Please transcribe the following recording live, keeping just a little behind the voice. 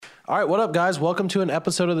All right, what up, guys? Welcome to an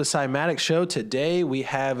episode of the Cymatics Show. Today we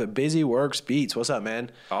have Busyworksbeats. What's up, man?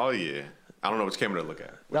 Oh, yeah. I don't know which camera to look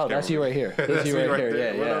at. No, that's you right here. That's you right here.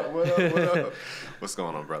 There. Yeah, What up? What's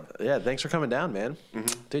going on, brother? Yeah, thanks for coming down, man.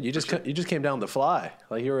 Mm-hmm. Dude, you just came down the fly.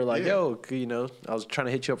 Like you were like, yo, I was trying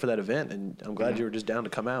to hit you up for that event, and I'm glad you were just down to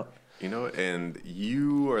come out. You know, and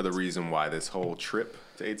you are the reason why this whole trip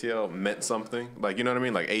to ATL meant something. Like, you know what I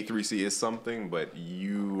mean? Like, A3C is something, but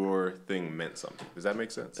your thing meant something. Does that make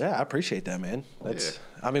sense? Yeah, I appreciate that, man.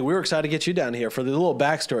 I mean, we were excited to get you down here. For the little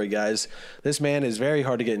backstory, guys, this man is very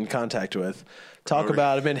hard to get in contact with.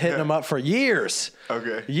 I've been hitting him up for years.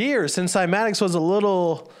 Okay. Years, since Cymatics was a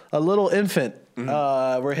little infant.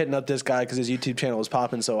 We're hitting up this guy because his YouTube channel is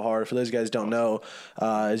popping so hard. For those guys who don't know,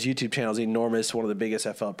 his YouTube channel is enormous, one of the biggest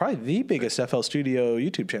probably the biggest FL Studio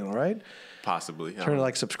YouTube channel, right? Possibly. In terms of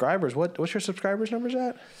like subscribers, what's your subscribers numbers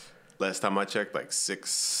at? Last time I checked, like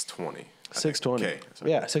 620. 620. Okay.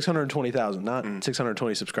 Yeah, 620,000, not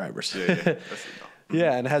 620 subscribers. Yeah.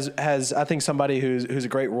 Yeah, and has I think somebody who's a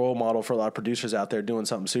great role model for a lot of producers out there doing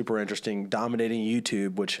something super interesting, dominating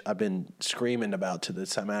YouTube, which I've been screaming about to the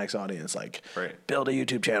Cymatics audience, like build a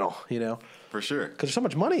YouTube channel, For sure. Because there's so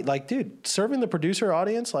much money. Like, dude, serving the producer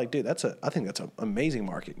audience, like, dude, I think that's an amazing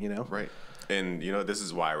market, Right. And, this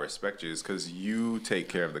is why I respect you, is because you take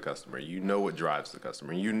care of the customer. You know what drives the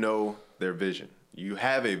customer. You know their vision. You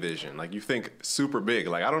have a vision. Like, you think super big.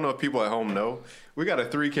 Like, I don't know if people at home know. We got a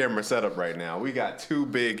 3-camera setup right now. We got 2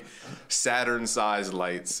 big Saturn-sized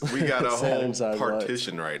lights. We got a whole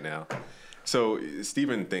partition right now. So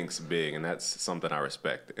Steven thinks big, and that's something I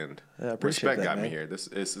respect. And respect got me here. This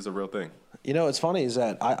is a real thing. What's funny is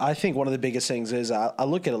that I think one of the biggest things is I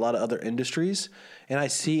look at a lot of other industries, and I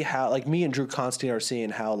see how, like, me and Drew Constantine are seeing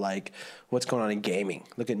how, like, what's going on in gaming.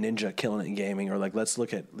 Look at Ninja killing it in gaming, or, like, let's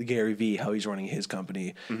look at Gary Vee, how he's running his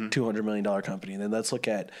company, $200 million company. And then let's look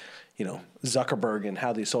at, Zuckerberg and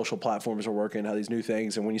how these social platforms are working, how these new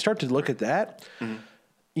things. And when you start to look at that,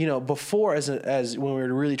 before, as when we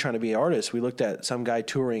were really trying to be artists, we looked at some guy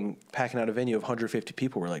touring, packing out a venue of 150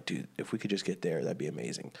 people. We're like, dude, if we could just get there, that'd be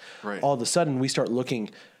amazing. Right. All of a sudden, we start looking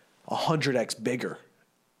 100x bigger.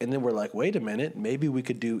 And then we're like, wait a minute, maybe we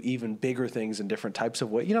could do even bigger things in different types of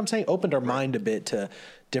ways. You know what I'm saying? Opened our mind a bit to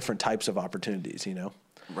different types of opportunities,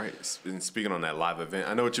 Right. And speaking on that live event,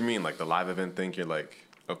 I know what you mean. Like, the live event thing, you're like,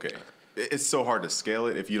 okay. It's so hard to scale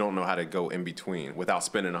it if you don't know how to go in between without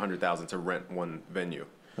spending $100,000 to rent one venue.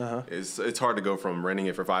 It's hard to go from renting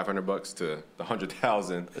it for $500 to the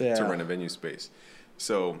 $100,000 to rent a venue space.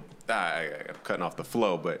 So I'm cutting off the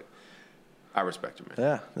flow, but I respect you, man.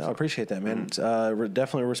 Yeah, no, I appreciate that, man.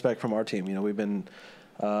 Definitely respect from our team. We've been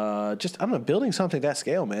building something that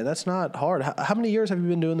scale, man. That's not hard. How many years have you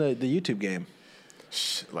been doing the YouTube game?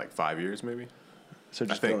 Like 5 years, maybe. So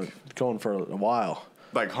just going for a while.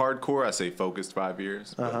 Like hardcore, I say focused 5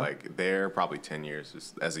 years, but like there probably 10 years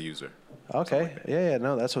just as a user. Okay, yeah,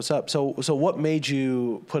 no, that's what's up. So what made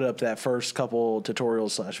you put up that first couple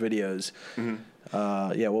tutorials / videos?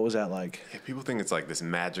 What was that like? Yeah, people think it's like this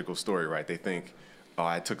magical story, right? They think, oh,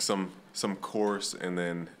 I took some course and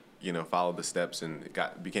then followed the steps and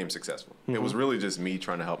became successful. It was really just me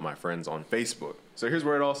trying to help my friends on Facebook. So here's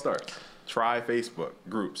where it all starts. Try Facebook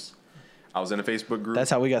groups. I was in a Facebook group. That's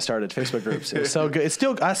how we got started, Facebook groups. It was so good.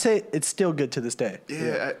 It's still good to this day.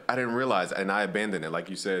 Yeah. I didn't realize, and I abandoned it. Like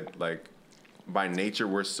you said, like by nature,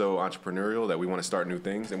 we're so entrepreneurial that we want to start new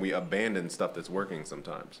things, and we abandon stuff that's working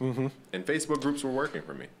sometimes. And Facebook groups were working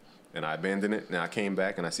for me, and I abandoned it, and I came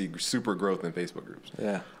back, and I see super growth in Facebook groups.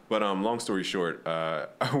 Yeah. But long story short,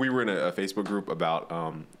 we were in a Facebook group about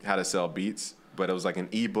how to sell beats, but it was like an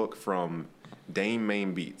ebook from Dame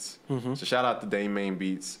Main Beats. So shout out to Dame Main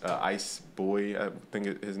Beats, Ice Boy, I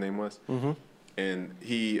think his name was. And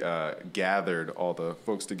he gathered all the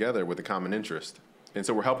folks together with a common interest. And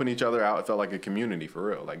so we're helping each other out. It felt like a community for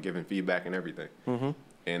real, like giving feedback and everything.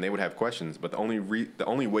 And they would have questions, but the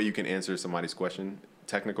only way you can answer somebody's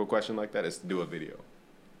technical question like that, is to do a video.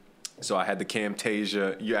 So I had the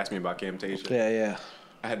Camtasia. You asked me about Camtasia. Yeah.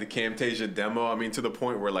 I had the Camtasia demo. I mean, to the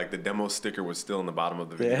point where like the demo sticker was still in the bottom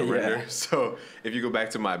of the video render. So if you go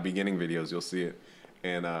back to my beginning videos, you'll see it.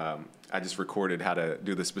 And I just recorded how to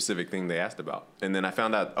do the specific thing they asked about. And then I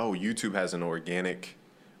found out, YouTube has an organic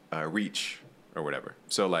reach or whatever.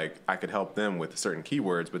 So like I could help them with certain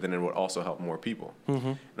keywords, but then it would also help more people.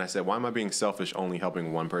 And I said, why am I being selfish only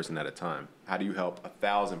helping one person at a time? How do you help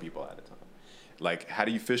 1,000 people at a time? Like, how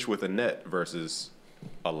do you fish with a net versus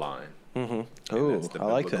a line? Oh, I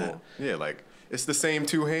like that. Yeah, like it's the same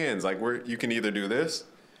 2 hands. Like you can either do this,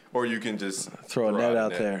 or you can just throw a net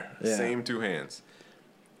out there. Yeah. Same 2 hands.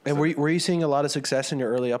 And were you seeing a lot of success in your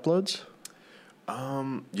early uploads?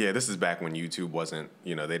 Yeah, this is back when YouTube wasn't,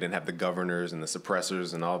 they didn't have the governors and the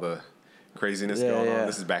suppressors and all the craziness going on.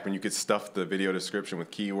 This is back when you could stuff the video description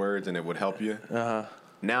with keywords and it would help you.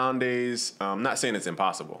 Nowadays, I'm not saying it's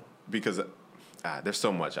impossible because there's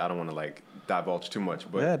so much. I don't want to like divulge too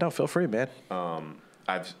much, but no, feel free, man.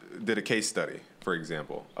 I've did a case study, for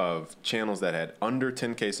example, of channels that had under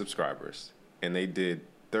 10K subscribers and they did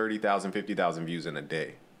 30,000, 50,000 views in a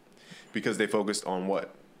day because they focused on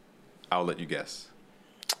what? I'll let you guess.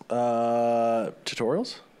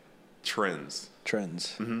 Tutorials? Trends.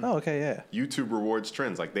 Mm-hmm. Oh, okay, yeah. YouTube rewards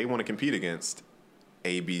trends. Like they want to compete against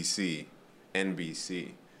ABC,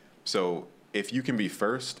 NBC. So if you can be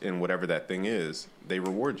first in whatever that thing is, they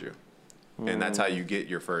reward you. And that's how you get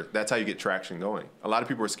that's how you get traction going. A lot of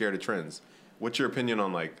people are scared of trends. What's your opinion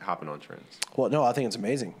on like hopping on trends? Well, no, I think it's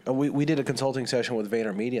amazing. We did a consulting session with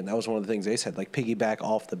VaynerMedia, and that was one of the things they said, like piggyback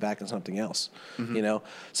off the back of something else,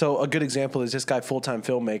 So a good example is this guy, full-time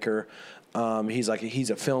filmmaker. He's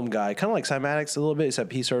a film guy, kind of like Cymatics a little bit,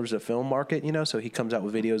 except he serves the film market, So he comes out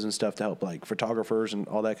with videos and stuff to help like photographers and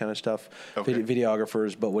all that kind of stuff,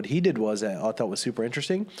 videographers. But what he did was that I thought was super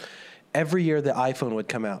interesting. Every year the iPhone would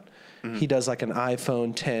come out. He does like an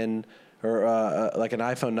iPhone 10 or like an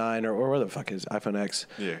iPhone 9 or where the fuck is iPhone X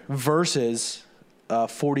versus a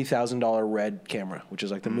 $40,000 Red camera, which is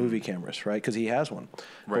like the movie cameras, right? Because he has one.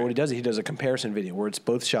 Right. But what he does is he does a comparison video where it's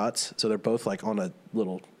both shots, so they're both like on a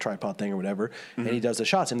little tripod thing or whatever, and he does the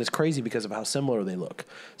shots, and it's crazy because of how similar they look.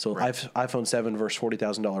 So iPhone 7 versus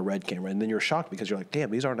 $40,000 Red camera, and then you're shocked because you're like, damn,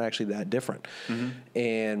 these aren't actually that different.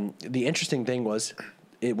 And the interesting thing was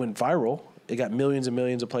it went viral. It got millions and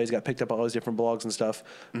millions of plays, got picked up all these different blogs and stuff.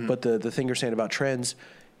 But the thing you're saying about trends,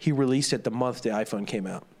 he released it the month the iPhone came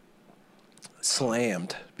out.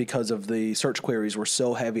 Slammed because of the search queries were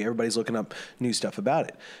so heavy. Everybody's looking up new stuff about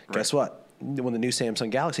it. Guess what? When the new Samsung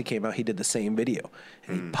Galaxy came out, he did the same video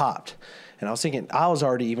and he popped. And I was thinking, I was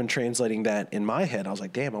already even translating that in my head. I was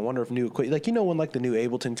like, damn, I wonder if new equipment, like, when like the new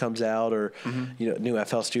Ableton comes out or, new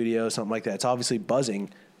FL Studio, something like that. It's obviously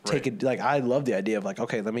buzzing. Take it, like, I love the idea of like,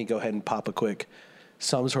 okay, let me go ahead and pop a quick,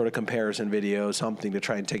 some sort of comparison video, something to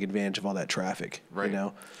try and take advantage of all that traffic,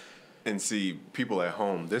 And see, people at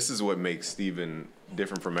home, this is what makes Steven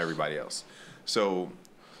different from everybody else. So,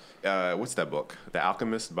 what's that book? The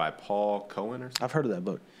Alchemist by Paul Cohen or something? I've heard of that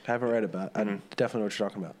book. I haven't read it, but I definitely know what you're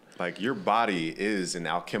talking about. Like, your body is an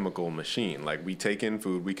alchemical machine. Like, we take in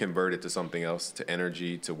food, we convert it to something else, to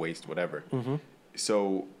energy, to waste, whatever.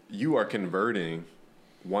 So, you are converting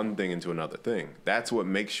one thing into another thing. That's what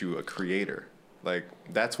makes you a creator. Like,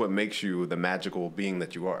 that's what makes you the magical being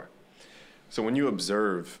that you are. So when you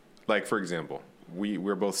observe, like, for example,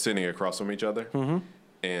 we're both sitting across from each other,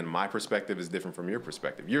 and my perspective is different from your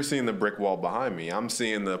perspective. You're seeing the brick wall behind me. I'm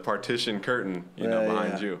seeing the partition curtain,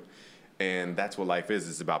 behind you. And that's what life is.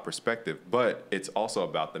 It's about perspective. But it's also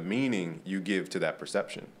about the meaning you give to that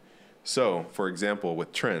perception. So, for example,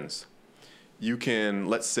 with trends, you can,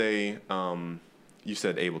 let's say, you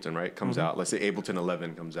said Ableton, right? Comes out. Let's say Ableton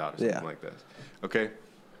 11 comes out or something like that. Okay?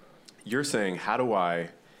 You're saying, how do I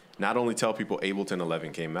not only tell people Ableton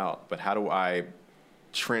 11 came out, but how do I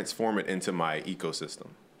transform it into my ecosystem?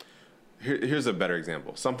 Here's a better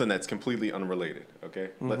example. Something that's completely unrelated,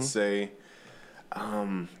 okay? Let's say,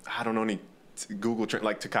 I don't know any Google trend,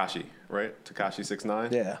 like Tekashi, right? Tekashi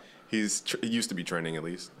 6ix9ine? Yeah. He used to be trending at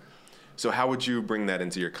least. So how would you bring that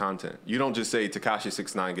into your content? You don't just say Tekashi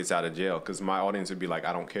 6ix9ine gets out of jail, because my audience would be like,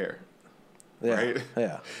 I don't care. Right?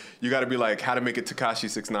 Yeah. You got to be like, how to make a Tekashi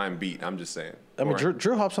 6ix9ine beat. I'm just saying. I mean,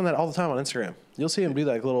 Drew hops on that all the time on Instagram. You'll see him do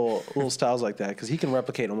like little styles like that because he can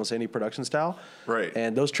replicate almost any production style. Right.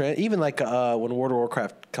 And those trends, even like when World of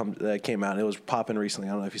Warcraft came out, and it was popping recently.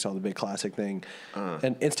 I don't know if you saw the big classic thing.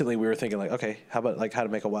 And instantly we were thinking like, okay, how about like how to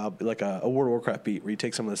make a World of Warcraft beat where you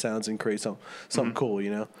take some of the sounds and create something cool,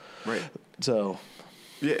 Right. So.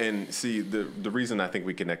 Yeah, and see, the reason I think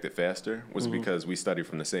we connected faster was because we studied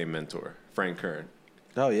from the same mentor, Frank Kern.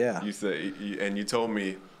 Oh, yeah. You told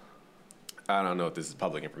me, I don't know if this is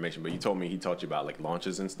public information, but you told me he taught you about like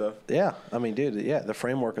launches and stuff. Yeah, I mean, dude, the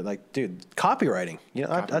framework of copywriting.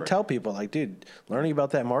 I tell people like, dude, learning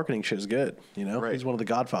about that marketing shit is good. Right. He's one of the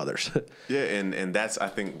godfathers. Yeah, and that's I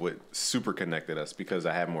think what super connected us because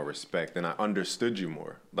I had more respect and I understood you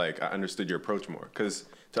more. Like I understood your approach more because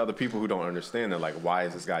to other people who don't understand, they're like, why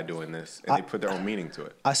is this guy doing this? And they put their own meaning to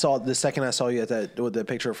it. The second I saw you with the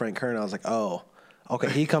picture of Frank Kern, I was like, oh, okay,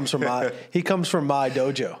 he comes from my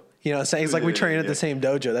dojo. You know what I'm saying? It's like we train at the same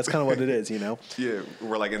dojo. That's kind of what it is, Yeah,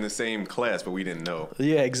 we're like in the same class, but we didn't know.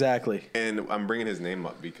 Yeah, exactly. And I'm bringing his name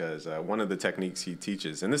up because one of the techniques he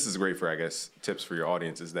teaches, and this is great for, I guess, tips for your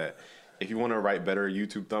audience, is that if you want to write better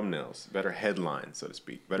YouTube thumbnails, better headlines, so to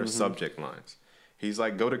speak, better subject lines, he's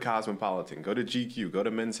like, go to Cosmopolitan, go to GQ, go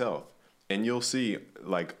to Men's Health, and you'll see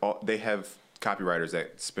like they have copywriters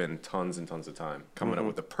that spend tons and tons of time coming up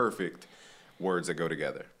with the perfect words that go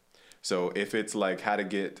together. So if it's like how to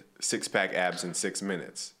get 6-pack abs in 6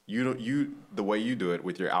 minutes, the way you do it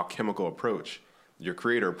with your alchemical approach, your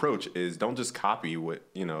creator approach is don't just copy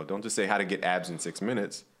don't just say how to get abs in 6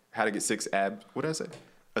 minutes, how to get 6 abs. What did I say?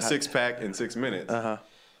 A 6-pack in 6 minutes.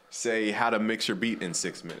 Say how to mix your beat in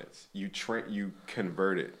 6 minutes. You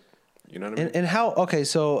convert it. You know what I mean? And how? Okay,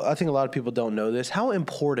 so I think a lot of people don't know this. How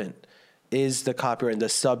important is the copyright, the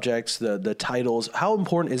subjects, the titles? How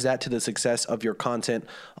important is that to the success of your content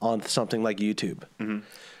on something like YouTube?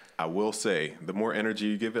 I will say, the more energy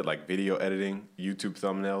you give it, like video editing, YouTube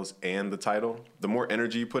thumbnails, and the title, the more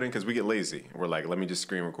energy you put in, because we get lazy. We're like, let me just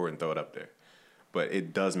screen record and throw it up there. But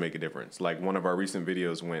it does make a difference. Like one of our recent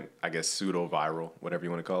videos went, I guess, pseudo-viral, whatever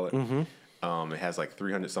you want to call it. It has like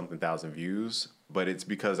 300-something thousand views, but it's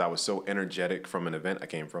because I was so energetic from an event I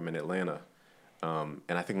came from in Atlanta. And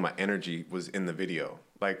I think my energy was in the video.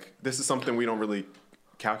 Like, this is something we don't really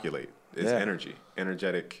calculate, is energy,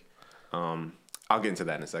 energetic. I'll get into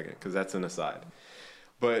that in a second, because that's an aside.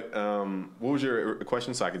 But what was your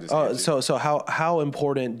question, so I could just So how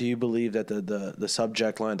important do you believe that the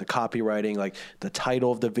subject line, the copywriting, like the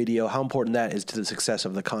title of the video, how important that is to the success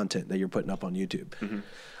of the content that you're putting up on YouTube?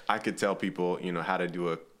 I could tell people, how to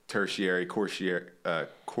do a tertiary, courtier,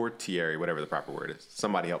 whatever the proper word is.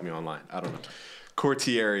 Somebody help me online. I don't know.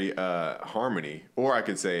 Courtier harmony. Or I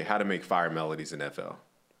could say how to make fire melodies in FL.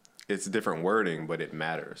 It's different wording, but it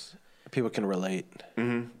matters. People can relate.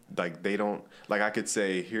 Like they don't, like I could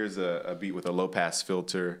say, here's a beat with a low pass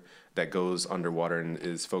filter that goes underwater and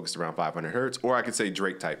is focused around 500 hertz. Or I could say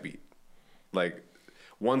Drake type beat. Like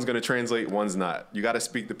one's going to translate, one's not. You got to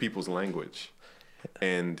speak the people's language.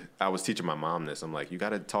 And I was teaching my mom this. I'm like, you got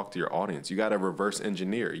to talk to your audience. You got to reverse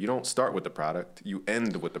engineer. You don't start with the product. You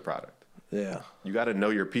end with the product. Yeah. You got to know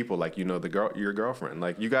your people like you know your girlfriend.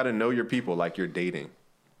 Like you got to know your people like you're dating.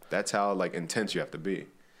 That's how like intense you have to be.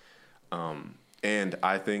 And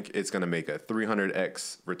I think it's going to make a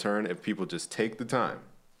 300x return if people just take the time,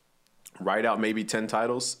 write out maybe 10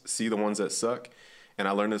 titles, see the ones that suck. And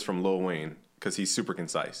I learned this from Lil Wayne because he's super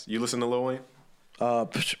concise. You listen to Lil Wayne?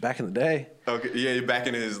 Back in the day. Okay, yeah, back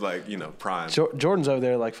in his prime. Jordan's over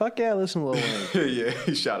there like, fuck yeah, listen to Lil Wayne. Yeah,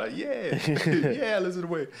 he shout out, yeah, yeah, listen to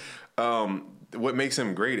Wayne. What makes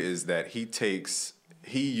him great is that he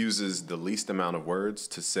uses the least amount of words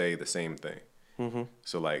to say the same thing.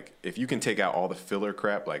 So like, if you can take out all the filler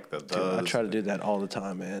crap, like the does. I try to do that all the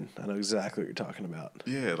time, man. I know exactly what you're talking about.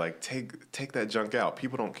 Yeah, like take that junk out.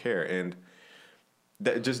 People don't care, and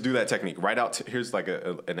just do that technique. Write out. Here's like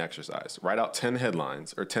an exercise. Write out 10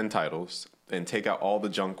 headlines or 10 titles, and take out all the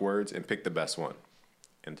junk words and pick the best one.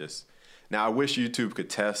 And just now, I wish YouTube could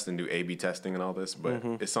test and do A/B testing and all this, but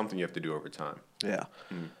it's something you have to do over time. Yeah.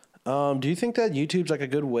 Do you think that YouTube's like a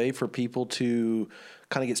good way for people to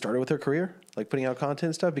kind of get started with their career, like putting out content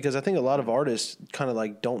and stuff? Because I think a lot of artists kind of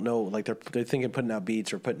like don't know, like they're thinking putting out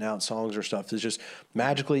beats or putting out songs or stuff is just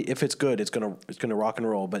magically, if it's good, it's gonna rock and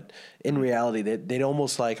roll. But in reality, they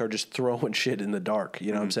almost like are just throwing shit in the dark.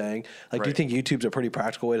 You know what I'm saying? Like, do you think YouTube's a pretty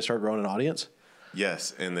practical way to start growing an audience?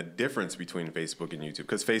 Yes, and the difference between Facebook and YouTube,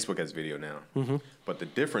 because Facebook has video now, but the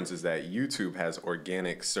difference is that YouTube has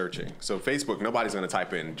organic searching. So Facebook, nobody's going to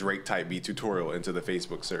type in Drake type beat tutorial into the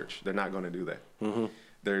Facebook search. They're not going to do that.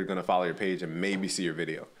 They're going to follow your page and maybe see your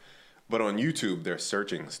video. But on YouTube, they're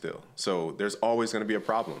searching still. So there's always going to be a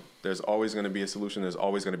problem. There's always going to be a solution. There's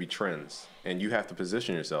always going to be trends. And you have to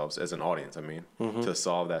position yourselves as an audience, to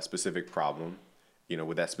solve that specific problem.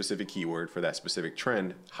 With that specific keyword for that specific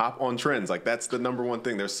trend, hop on trends. Like, that's the number one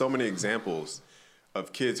thing. There's so many examples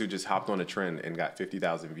of kids who just hopped on a trend and got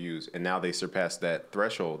 50,000 views, and now they surpassed that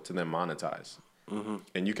threshold to then monetize.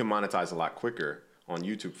 And you can monetize a lot quicker on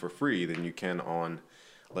YouTube for free than you can on,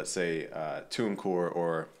 let's say, TuneCore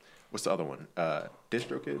or what's the other one?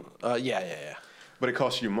 DistroKid? Yeah. But it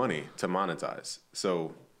costs you money to monetize.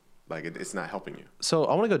 So like it's not helping you. So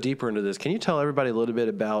I want to go deeper into this. Can you tell everybody a little bit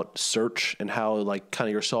about search and how like kind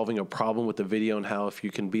of you're solving a problem with the video and how if you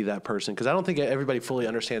can be that person? Because I don't think everybody fully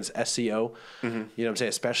understands SEO. You know what I'm saying?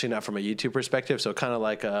 Especially not from a YouTube perspective. So kind of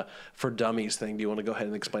like a for dummies thing. Do you want to go ahead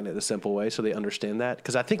and explain it in a simple way so they understand that?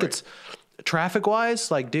 Because I think it's traffic wise,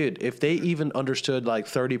 like, dude, if they even understood like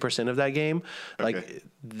 30% of that game, like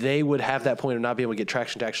they would have that point of not being able to get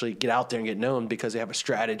traction to actually get out there and get known because they have a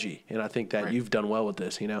strategy. And I think that you've done well with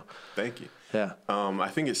this, Thank you. Yeah. I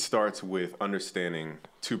think it starts with understanding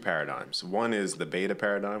two paradigms. One is the beta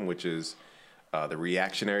paradigm, which is the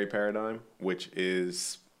reactionary paradigm, which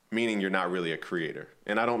is meaning you're not really a creator.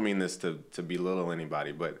 And I don't mean this to belittle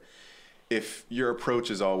anybody, but if your approach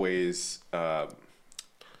is always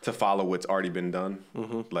to follow what's already been done,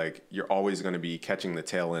 like you're always going to be catching the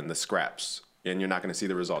tail end, the scraps, and you're not going to see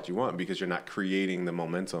the results you want because you're not creating the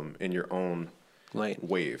momentum in your own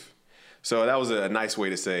wave. So that was a nice way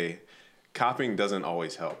to say copying doesn't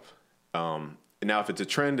always help. Now, if it's a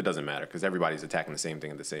trend, it doesn't matter because everybody's attacking the same thing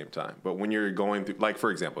at the same time. But when you're going through, like, for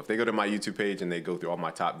example, if they go to my YouTube page and they go through all my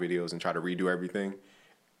top videos and try to redo everything,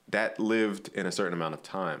 that lived in a certain amount of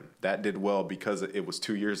time. That did well because it was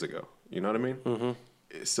 2 years ago. You know what I mean?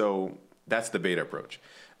 Mm-hmm. So that's the beta approach.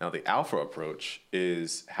 Now, the alpha approach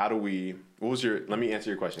is let me answer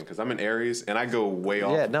your question because I'm an Aries and I go way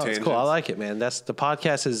off. Yeah, no, tangents. it's cool. I like it, man. The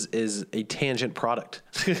podcast is a tangent product.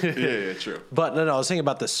 yeah, true. But no, I was thinking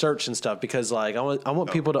about the search and stuff because like I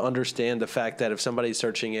want people to understand the fact that if somebody's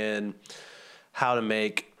searching in how to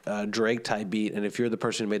make a Drake type beat, and if you're the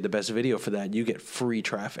person who made the best video for that, you get free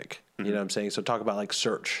traffic. Mm-hmm. You know what I'm saying? So talk about like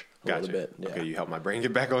search. Gotcha. A little bit. Yeah. Okay, you helped my brain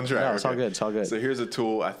get back on track. No, it's all good. It's all good. So here's a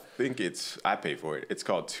tool. I think I pay for it. It's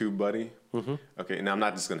called TubeBuddy. Mm-hmm. Okay, now I'm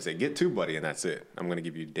not just going to say get TubeBuddy and that's it. I'm going to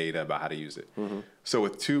give you data about how to use it. Mm-hmm. So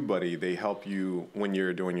with TubeBuddy, they help you when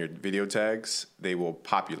you're doing your video tags. They will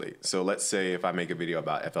populate. So let's say if I make a video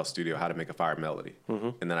about FL Studio, how to make a fire melody,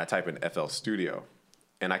 and then I type in FL Studio,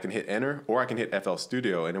 and I can hit enter or I can hit FL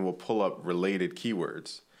Studio, and it will pull up related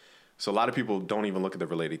keywords. So a lot of people don't even look at the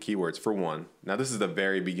related keywords for one. Now this is the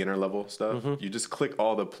very beginner level stuff. Mm-hmm. You just click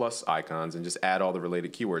all the plus icons and just add all the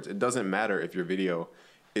related keywords. It doesn't matter if your video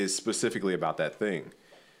is specifically about that thing.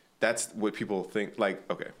 That's what people think. Like,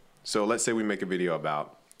 okay, so let's say we make a video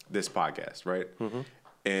about this podcast, right? Mm-hmm.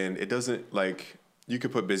 And it doesn't like, you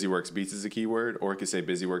could put Busyworksbeats as a keyword, or it could say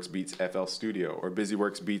Busyworksbeats FL Studio or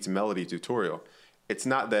Busyworksbeats melody tutorial. It's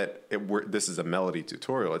not that this is a melody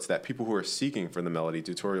tutorial. It's that people who are seeking for the melody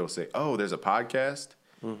tutorial say, oh, there's a podcast,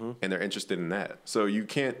 and they're interested in that. So you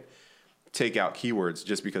can't take out keywords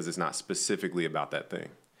just because it's not specifically about that thing.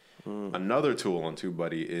 Another tool on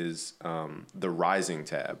TubeBuddy is the Rising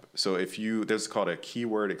tab. So there's called a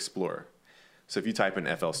keyword explorer. So if you type in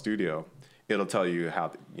FL Studio, it'll tell you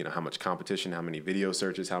how much competition, how many video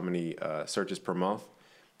searches, how many searches per month.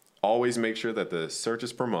 Always make sure that the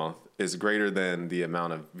searches per month is greater than the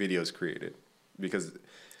amount of videos created because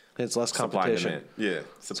it's less competition. Yeah.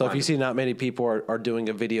 So if you see not many people are doing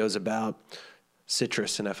videos about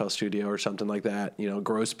citrus in FL Studio or something like that,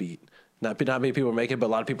 gross beat. Not many people are making it, but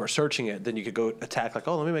a lot of people are searching it. Then you could go attack like,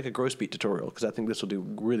 oh, let me make a gross beat tutorial because I think this will do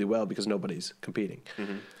really well because nobody's competing.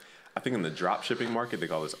 Mm-hmm. I think in the drop shipping market, they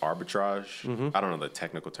call this arbitrage. Mm-hmm. I don't know the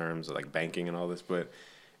technical terms like banking and all this, but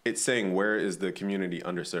it's saying where is the community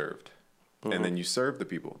underserved? Mm-hmm. And then you serve the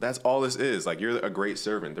people. That's all this is. Like you're a great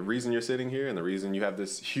servant. The reason you're sitting here and the reason you have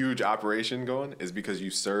this huge operation going is because you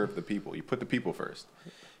serve the people. You put the people first.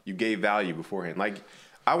 You gave value beforehand. Like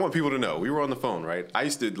I want people to know. We were on the phone, right? I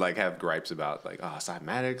used to like have gripes about like,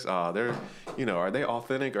 Cymatics, they're, are they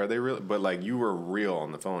authentic? Are they real? But like you were real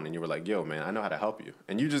on the phone and you were like, yo, man, I know how to help you.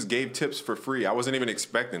 And you just gave tips for free. I wasn't even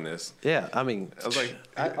expecting this. Yeah, I mean, I was like,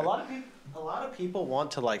 a lot of people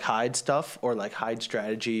want to like hide stuff or like hide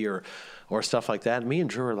strategy or stuff like that. And me and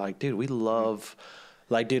Drew are like, dude, we love,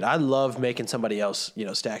 like, dude, I love making somebody else,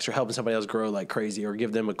 stacks or helping somebody else grow like crazy or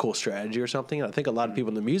give them a cool strategy or something. And I think a lot of people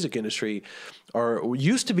in the music industry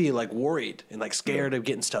used to be like worried and like scared of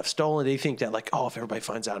getting stuff stolen. They think that like, oh, if everybody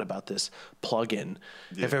finds out about this plugin,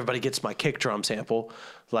 if everybody gets my kick drum sample,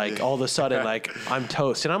 like all of a sudden, like I'm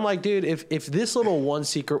toast. And I'm like, dude, if this little one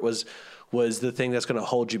secret was the thing that's going to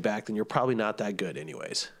hold you back, then you're probably not that good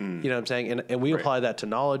anyways. You know what I'm saying? And we apply that to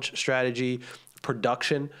knowledge, strategy,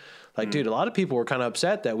 production. Like, dude, a lot of people were kind of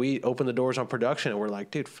upset that we opened the doors on production and we're like,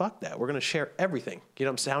 dude, fuck that. We're going to share everything.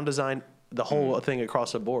 Sound design, the whole thing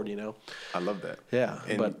across the board, I love that. Yeah.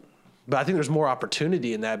 But I think there's more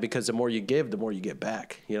opportunity in that because the more you give, the more you get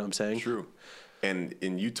back. You know what I'm saying? True. And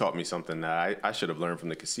you taught me something that I should have learned from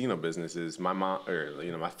the casino business is my mom, or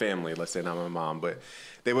my family, let's say not my mom, but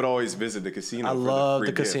they would always visit the casino. I love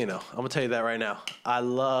the casino. I'm going to tell you that right now. I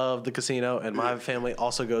love the casino, and my family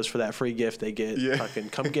also goes for that free gift they get. Yeah. Fucking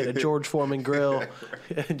come get a George Foreman grill,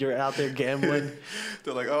 and you're out there gambling.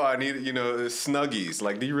 They're like, oh, I need, Snuggies.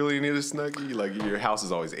 Like, do you really need a Snuggie? Like, your house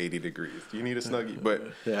is always 80 degrees. Do you need a Snuggie? But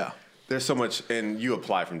yeah, there's so much, and you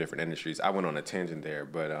apply from different industries. I went on a tangent there,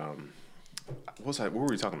 but what were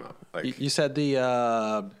we talking about? Like you said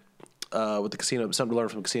with the casino, something to learn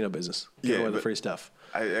from the casino business. Give away the free stuff.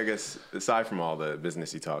 I guess aside from all the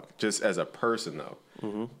businessy talk, just as a person though,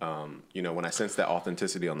 when I sense that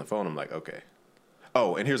authenticity on the phone, I'm like, okay.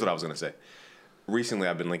 Oh, and here's what I was gonna say. recently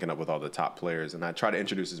I've been linking up with all the top players, and I try to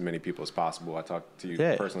introduce as many people as possible. I talked to you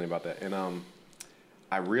personally about that, and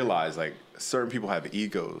I realized like certain people have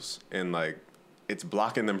egos, and like it's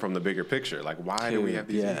blocking them from the bigger picture. Like, why do we have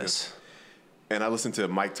these egos? And I listened to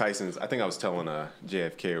Mike Tyson's. I think I was telling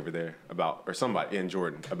JFK over there about, or somebody in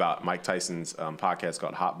Jordan about Mike Tyson's podcast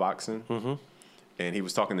called Hot Boxing, and he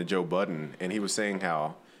was talking to Joe Budden, and he was saying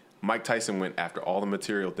how Mike Tyson went after all the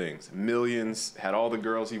material things, millions, had all the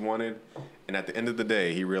girls he wanted, and at the end of the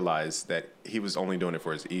day, he realized that he was only doing it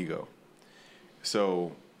for his ego.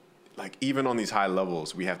 So, like, even on these high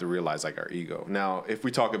levels, we have to realize, like, our ego. Now, if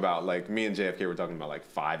we talk about, like, me and JFK were talking about, like,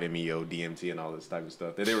 5-MeO, DMT, and all this type of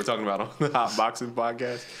stuff that they were talking about on the Hot Boxing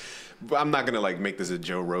podcast, but I'm not going to, like, make this a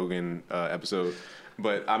Joe Rogan episode.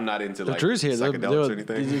 But I'm not into like psychedelics or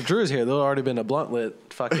anything. If Drew's here, there'll already been a blunt lit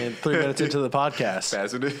fucking 3 minutes into the podcast.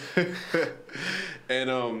 Passing it.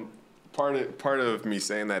 And part of me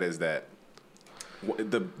saying that is that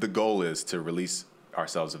the goal is to release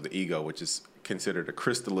ourselves of the ego, which is considered a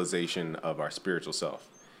crystallization of our spiritual self.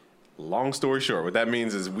 Long story short, what that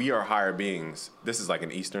means is we are higher beings. This is like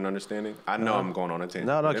an Eastern understanding. I know I'm going on a tangent.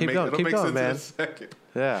 No, keep going, man.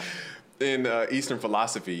 Yeah. In Eastern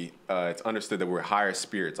philosophy, it's understood that we're higher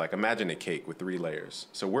spirits. Like, imagine a cake with 3 layers.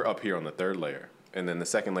 So we're up here on the 3rd layer, and then the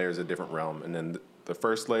 2nd layer is a different realm, and then the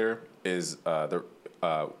 1st layer is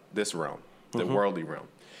this realm, the worldly realm.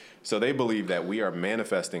 So they believe that we are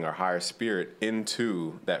manifesting our higher spirit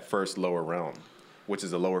into that first lower realm, which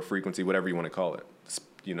is a lower frequency, whatever you want to call it.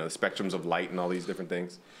 You know, the spectrums of light and all these different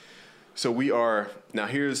things. So we are, now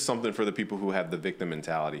here's something for the people who have the victim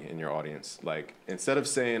mentality in your audience. Like, instead of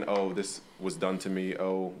saying, oh, this was done to me,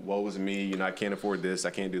 oh, woe is me, you know, I can't afford this, I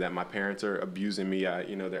can't do that, my parents are abusing me,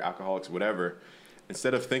 you know, they're alcoholics, whatever.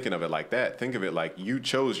 Instead of thinking of it like that, think of it like you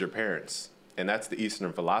chose your parents. And that's the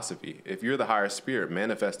Eastern philosophy. If you're the higher spirit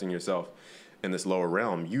manifesting yourself in this lower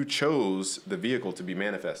realm, you chose the vehicle to be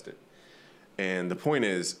manifested. And the point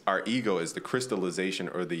is, our ego is the crystallization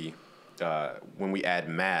or the when we add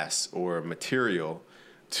mass or material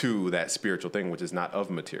to that spiritual thing, which is not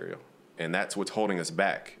of material. And that's what's holding us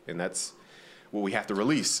back. And that's what we have to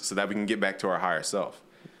release so that we can get back to our higher self.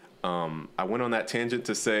 I went on that tangent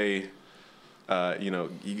to say, you know,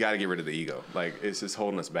 you got to get rid of the ego. Like, it's just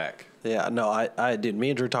holding us back. Yeah, no, I did.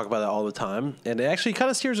 Me and Drew talk about that all the time. And it actually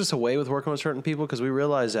kind of steers us away with working with certain people because we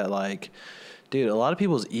realize that, like, dude, a lot of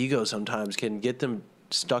people's ego sometimes can get them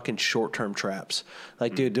stuck in short-term traps.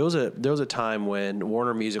 Like, dude, there was a time when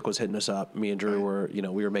Warner Music was hitting us up. Me and Drew were, you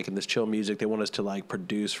know, we were making this chill music. They want us to like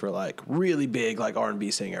produce for like really big like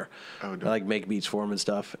R&B singer, like make beats for them and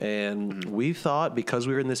stuff. And we thought because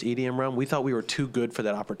we were in this EDM realm, we thought we were too good for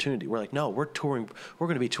that opportunity. We're like, no, we're touring. We're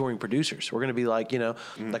going to be touring producers. We're going to be like, you know,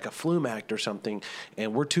 like a Flume act or something.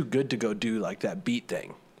 And we're too good to go do like that beat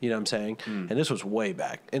thing. You know what I'm saying? And this was way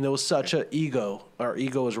back. And there was such an ego. Our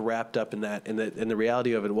ego was wrapped up in that. And the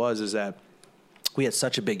reality of it is that we had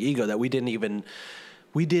such a big ego that we didn't even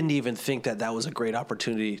think that was a great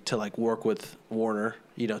opportunity to like work with Warner,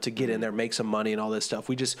 you know, to get in there, make some money and all this stuff.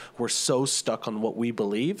 We just were so stuck on what we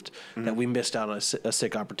believed that we missed out on a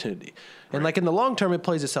sick opportunity. And like in the long term, it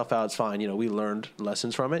plays itself out. It's fine. You know, we learned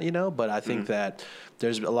lessons from it, you know, but I think that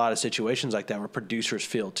there's a lot of situations like that where producers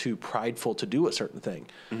feel too prideful to do a certain thing.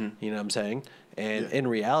 You know what I'm saying? And in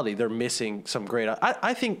reality, they're missing some great,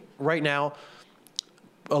 I think right now,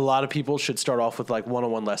 a lot of people should start off with like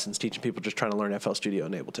one-on-one lessons, teaching people just trying to learn FL Studio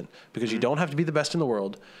in Ableton, because you don't have to be the best in the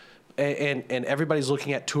world. And everybody's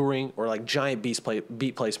looking at touring or like giant beat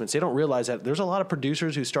placements. They don't realize that there's a lot of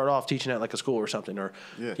producers who start off teaching at like a school or something, or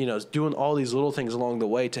you know, doing all these little things along the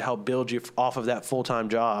way to help build you off of that full-time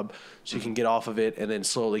job, so you can get off of it and then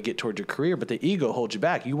slowly get towards your career. But the ego holds you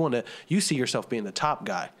back. You see yourself being the top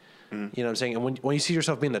guy. You know what I'm saying? And when you see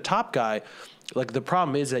yourself being the top guy, like the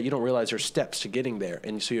problem is that you don't realize there's steps to getting there,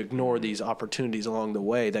 and so you ignore these opportunities along the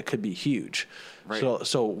way that could be huge. Right.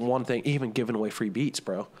 So one thing, even giving away free beats,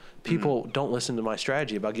 bro. People don't listen to my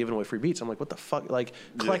strategy about giving away free beats. I'm like, what the fuck? Like,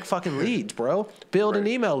 collect fucking leads, bro. Build an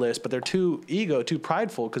email list, but they're too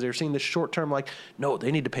prideful because they're seeing this short term. Like, no,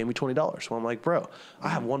 they need to pay me $20. Well, I'm like, bro, I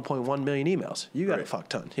have 1.1 million emails. You got a fuck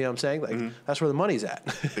ton. You know what I'm saying? Like, that's where the money's at.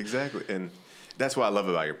 Exactly, and that's what I love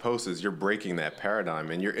about your posts is you're breaking that paradigm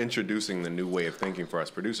and you're introducing the new way of thinking for us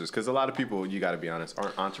producers. Because a lot of people, you got to be honest,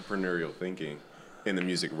 aren't entrepreneurial thinking in the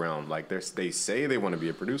music realm. Like they say they want to be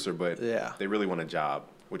a producer, but they really want a job,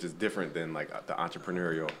 which is different than like the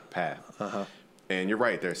entrepreneurial path. And you're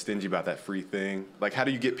right, they're stingy about that free thing. Like, how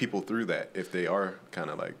do you get people through that if they are kind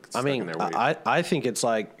of like stuck in their ways? I think it's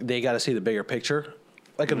like they got to see the bigger picture.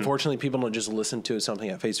 Like, unfortunately, people don't just listen to something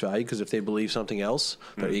at face value, because if they believe something else,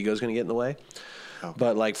 their ego is going to get in the way. Okay.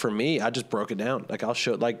 But like for me, I just broke it down. Like I'll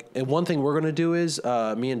show and one thing we're gonna do is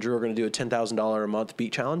me and Drew are gonna do a $10,000 a month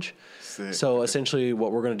beat challenge. Sick. So essentially,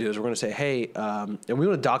 what we're gonna do is we're gonna say, hey, and we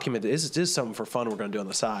want to document this. This is something for fun we're gonna do on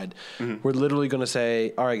the side. We're literally gonna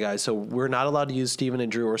say, all right, guys. So we're not allowed to use Steven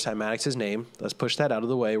and Drew or Cymatics' name. Let's push that out of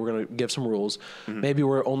the way. We're gonna give some rules. Maybe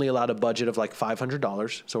we're only allowed a budget of like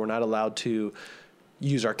 $500, so we're not allowed to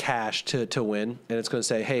use our cash to win. And it's gonna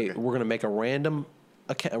say, hey, we're gonna make a random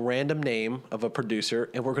name of a producer,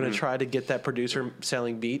 and we're going to try to get that producer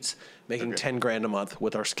selling beats, making 10 grand a month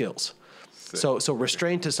with our skills. So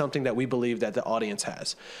restrained to something that we believe that the audience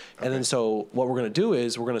has. And then so what we're going to do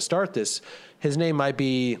is we're going to start this. His name might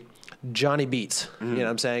be Johnny Beats, you know what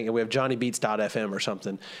I'm saying? And we have johnnybeats.fm or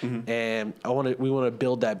something. And we want to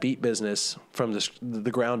build that beat business from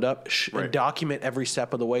the ground up and document every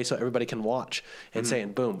step of the way so everybody can watch and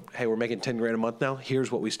saying, boom, hey, we're making 10 grand a month now.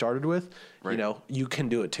 Here's what we started with. You know, you can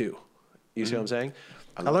do it too. You see what I'm saying?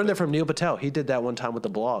 I learned that from Neil Patel. He did that one time with the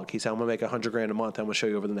blog. He said, I'm going to make 100 grand a month. I'm going to show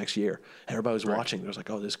you over the next year. And everybody was watching. They was like,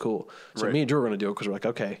 oh, this is cool. So me and Drew are going to do it because we're like,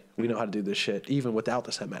 okay, we know how to do this shit even without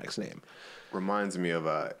the Cymatics name. Reminds me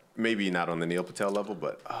of maybe not on the Neil Patel level,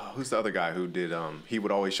 but who's the other guy who did? He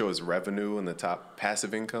would always show his revenue in the top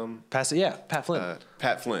passive income. Pat Flynn.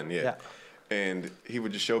 Pat Flynn, yeah. And he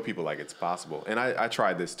would just show people like it's possible. And I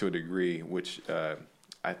tried this to a degree, which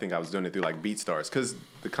I think I was doing it through like BeatStars, because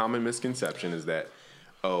the common misconception is that,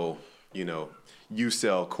 oh, you know, you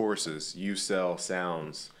sell courses, you sell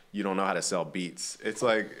sounds, you don't know how to sell beats. It's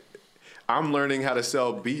like, I'm learning how to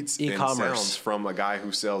sell beats and sounds from a guy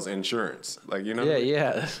who sells insurance. Like, you know?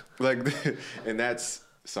 Yeah. Like, and that's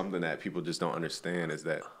something that people just don't understand is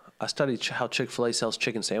that. I studied how Chick-fil-A sells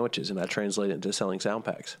chicken sandwiches, and I translate it into selling sound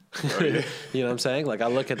packs. Oh, yeah. You know what I'm saying? Like, I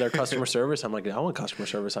look at their customer service. I'm like, I want customer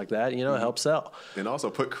service like that. You know, it helps sell. And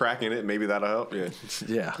also put crack in it. Maybe that'll help. Yeah.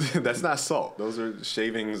 Yeah. That's not salt. Those are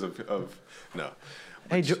shavings of no.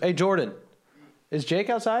 Hey, Jordan. Is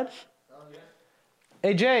Jake outside?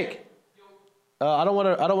 Hey, Jake. I don't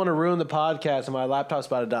want to ruin the podcast, and my laptop's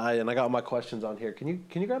about to die, and I got all my questions on here. Can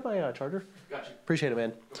you grab my charger? Got you. Appreciate it,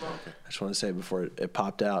 man. Okay. I just want to say before it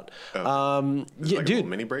popped out. Like dude, a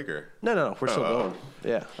mini breaker. No, we're still going.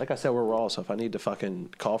 Yeah, like I said, we're raw. So if I need to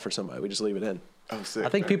fucking call for somebody, we just leave it in. Oh, sick. I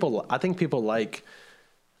think people like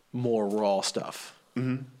more raw stuff.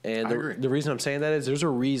 Mm-hmm. And the reason I'm saying that is there's a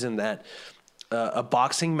reason that a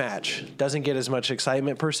boxing match doesn't get as much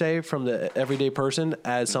excitement per se from the everyday person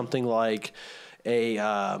as something like a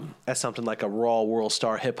raw world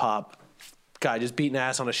star hip hop guy just beating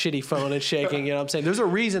ass on a shitty phone and shaking. You know what I'm saying? There's a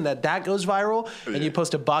reason that goes viral, and you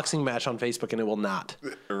post a boxing match on Facebook and it will not.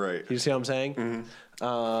 Right. You see what I'm saying?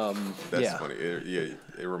 Mm-hmm. That's funny. It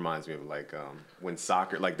reminds me of like when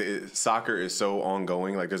soccer, soccer is so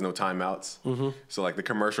ongoing. Like there's no timeouts. Mm-hmm. So like the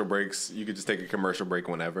commercial breaks, you could just take a commercial break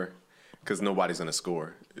whenever, because nobody's gonna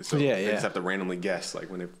score. So they just have to randomly guess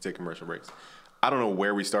like when they take commercial breaks. I don't know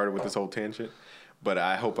where we started with this whole tangent, but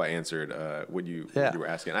I hope I answered what you were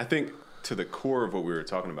asking. I think to the core of what we were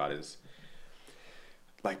talking about is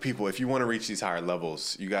like people, if you want to reach these higher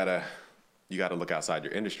levels, you gotta look outside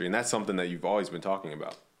your industry, and that's something that you've always been talking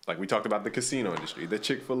about. Like we talked about the casino industry, the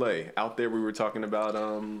Chick-fil-A. Out there, we were talking about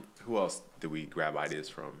who else did we grab ideas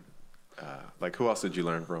from? Like who else did you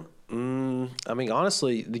learn from? I mean,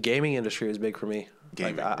 honestly, the gaming industry is big for me.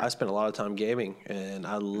 Gaming, I spend a lot of time gaming, and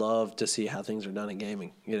I love to see how things are done in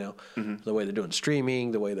gaming. You know, the way they're doing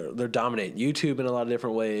streaming, the way they're dominating YouTube in a lot of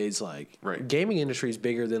different ways. Like, gaming industry is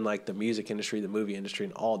bigger than like the music industry, the movie industry,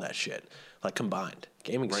 and all that shit. Like combined,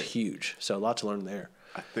 gaming's huge. So a lot to learn there.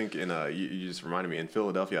 I think you just reminded me in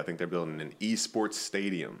Philadelphia. I think they're building an esports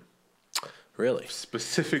stadium. Really?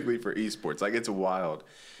 Specifically for esports. Like it's wild.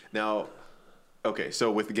 Now. Okay, so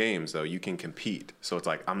with games, though, you can compete. So it's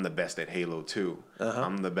like, I'm the best at Halo 2.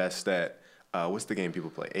 I'm the best at, what's the game people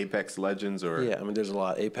play? Apex Legends or? Yeah, I mean, there's a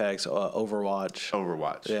lot. Apex,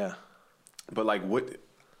 Overwatch. Yeah. But,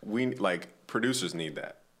 like, producers need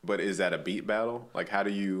that. But is that a beat battle? Like, how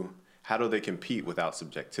do they compete without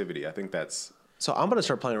subjectivity? I think that's... So I'm going to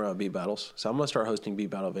start playing around with beat battles. So I'm going to start hosting beat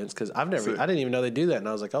battle events because I didn't even know they do that. And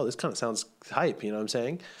I was like, oh, this kind of sounds hype. You know what I'm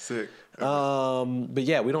saying? Sick. Okay. But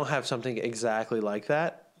yeah, we don't have something exactly like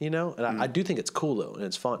that, you know? And I do think it's cool though. And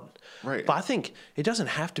it's fun. Right. But I think it doesn't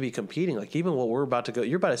have to be competing. Like even what we're about to go,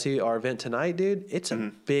 you're about to see our event tonight, dude. It's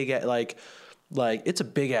a big, like it's a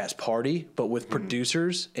big ass party, but with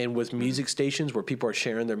producers and with music stations where people are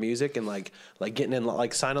sharing their music and like getting in,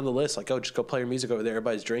 like sign on the list, like, oh, just go play your music over there.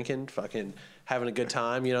 Everybody's drinking, fucking having a good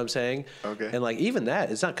time. You know what I'm saying? Okay. And like even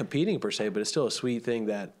that, it's not competing per se, but it's still a sweet thing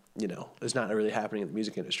that, you know, is not really happening in the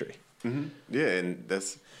music industry. Mm-hmm. Yeah. And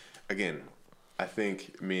that's, again, I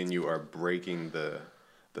think me and you are breaking the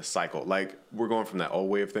cycle. Like, we're going from that old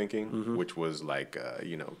way of thinking, which was like,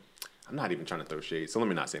 I'm not even trying to throw shade, so let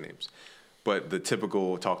me not say names. But the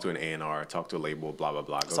typical talk to an A&R, talk to a label, blah, blah,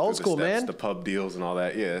 blah. Go it's old through school, the steps, man. the pub deals and all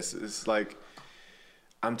that. Yeah, it's like,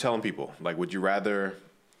 I'm telling people, like, would you rather...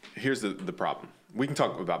 Here's the problem. We can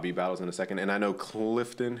talk about beat battles in a second. And I know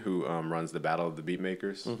Clifton, who runs the Battle of the Beat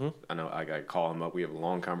Makers. I know I call him up. We have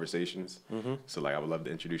long conversations. So, like, I would love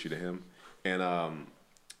to introduce you to him. And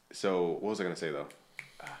so what was I going to say, though?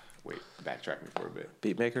 Wait, backtrack me for a bit.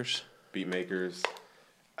 Beat makers.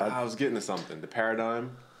 I was getting to something. The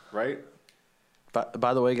paradigm, right?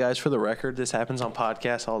 By the way, guys, for the record, this happens on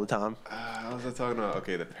podcasts all the time. What was I talking about?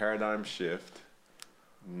 Okay, the paradigm shift.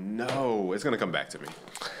 No, it's going to come back to me.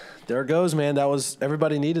 There it goes, man.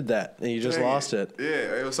 Everybody needed that, and you just lost it.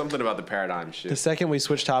 Yeah, it was something about the paradigm shift. The second we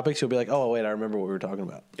switch topics, you'll be like, oh, wait, I remember what we were talking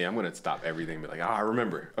about. Yeah, I'm going to stop everything and be like, I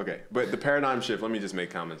remember. Okay, but the paradigm shift, let me just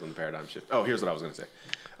make comments on the paradigm shift. Oh, here's what I was going to say.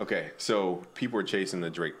 Okay, so people are chasing the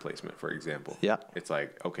Drake placement, for example. Yeah. It's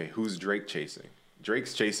like, okay, who's Drake chasing?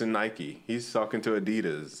 Drake's chasing Nike. He's talking to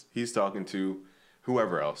Adidas. He's talking to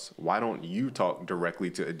whoever else. Why don't you talk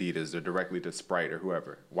directly to Adidas or directly to Sprite or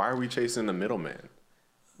whoever? Why are we chasing the middleman,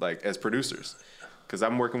 like, as producers? Because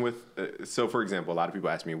I'm working with, so for example, a lot of people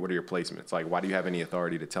ask me, what are your placements? Like, why do you have any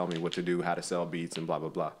authority to tell me what to do, how to sell beats, and blah, blah,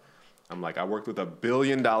 blah? I'm like, I worked with $1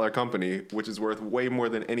 billion company, which is worth way more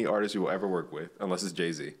than any artist you will ever work with, unless it's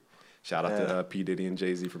Jay-Z. Shout out to P. Diddy and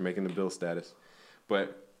Jay-Z for making the bill status.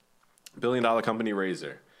 But $1 billion company,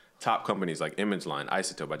 Razor. Top companies like Image Line,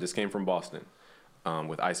 Isotope. I just came from Boston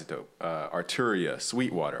with Isotope. Arturia,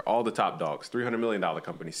 Sweetwater, all the top dogs. $300 million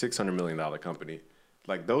company, $600 million company.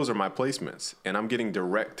 Like, those are my placements. And I'm getting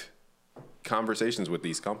direct conversations with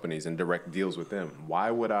these companies and direct deals with them.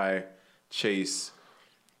 Why would I chase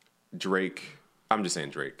Drake? I'm just saying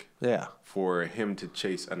Drake. Yeah. For him to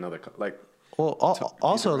chase another, Well,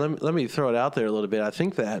 also, let me throw it out there a little bit. I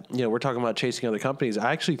think that, we're talking about chasing other companies.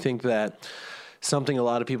 I actually think that something a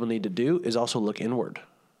lot of people need to do is also look inward.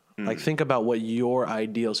 Like, think about what your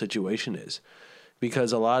ideal situation is.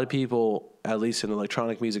 Because a lot of people, at least in the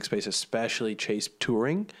electronic music space, especially chase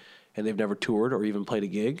touring, and they've never toured or even played a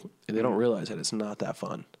gig, and they don't realize that it's not that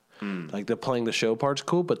fun. Like, the playing the show part's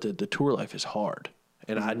cool, but the tour life is hard.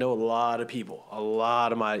 And I know a lot of people, a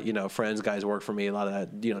lot of my, friends, guys work for me, a lot of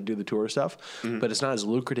that, do the tour stuff, but it's not as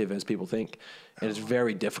lucrative as people think. And it's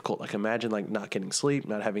very difficult. Like, imagine, like, not getting sleep,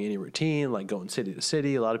 not having any routine, like going city to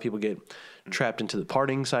city. A lot of people get trapped into the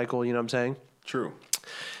partying cycle, you know what I'm saying? True.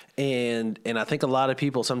 And I think a lot of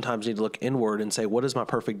people sometimes need to look inward and say, what does my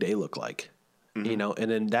perfect day look like? And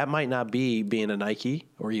then that might not be being a Nike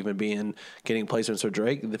or even getting placements with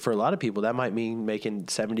Drake. For a lot of people, that might mean making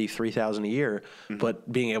 $73,000 a year, but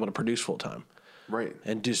being able to produce full time. Right.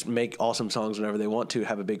 And just make awesome songs whenever they want to,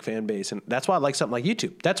 have a big fan base. And that's why I like something like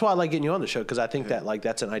YouTube. That's why I like getting you on the show, because I think that, like,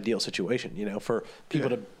 that's an ideal situation, for people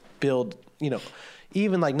to build,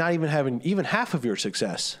 even like not even having even half of your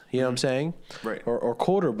success, you know what I'm saying? Right. Or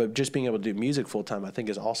quarter, but just being able to do music full time, I think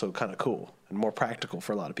is also kind of cool and more practical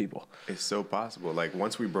for a lot of people. It's so possible. Like,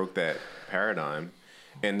 once we broke that paradigm,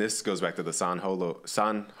 and this goes back to the San Holo,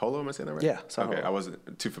 am I saying that right? Yeah. San Okay. Holo. I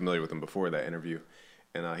wasn't too familiar with him before that interview.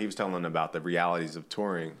 And he was telling about the realities of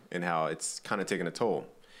touring and how it's kind of taking a toll.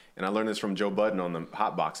 And I learned this from Joe Budden on the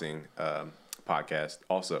Hotboxing podcast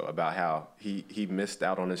also, about how he missed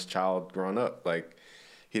out on his child growing up. Like,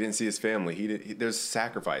 he didn't see his family. There's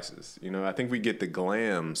sacrifices. I think we get the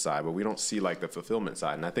glam side, but we don't see, like, the fulfillment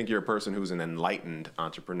side. And I think you're a person who's an enlightened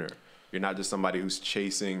entrepreneur. You're not just somebody who's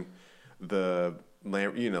chasing the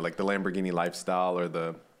Lamborghini lifestyle or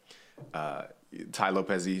the Tai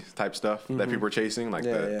Lopez-y type stuff that people are chasing, like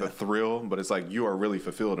the thrill. But it's like, you are really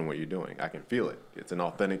fulfilled in what you're doing. I can feel it. It's an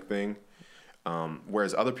authentic thing.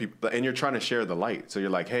 Whereas other people, and you're trying to share the light. So you're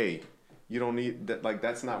like, hey, you don't need that. Like,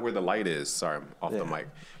 that's not where the light is. Sorry, I'm off the mic.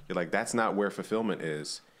 You're like, that's not where fulfillment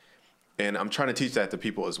is. And I'm trying to teach that to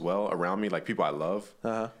people as well around me, like people I love.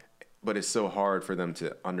 But it's so hard for them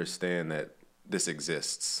to understand that this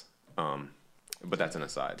exists. But that's an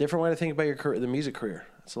aside. Different way to think about your career, the music career.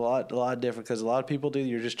 It's a lot different, because a lot of people do.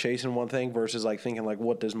 You're just chasing one thing versus, like, thinking, like,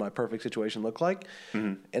 what does my perfect situation look like?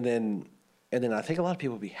 And then I think a lot of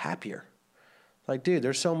people would be happier. Like, dude,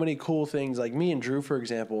 there's so many cool things. Like, me and Drew, for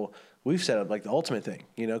example, we've set up, like, the ultimate thing,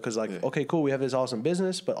 because, like, okay, cool, we have this awesome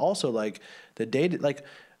business, but also, like, the day, like,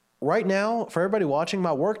 right now, for everybody watching,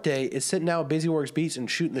 my work day is sitting down with Busyworksbeats and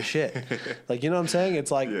shooting the shit. Like, you know what I'm saying?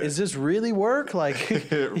 It's like, is this really work? Like,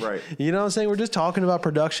 right. You know what I'm saying? We're just talking about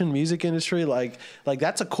production, music industry. Like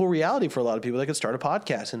that's a cool reality for a lot of people. They can start a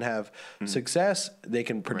podcast and have success. They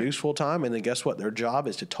can produce full time, and then guess what? Their job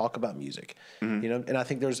is to talk about music. You know, and I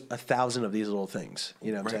think there's 1,000 of these little things.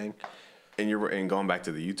 You know what I'm saying? And going back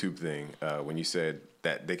to the YouTube thing, when you said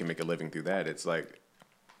that they can make a living through that, it's like,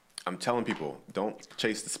 I'm telling people, don't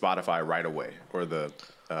chase the Spotify right away or the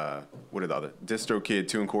what are the other DistroKid,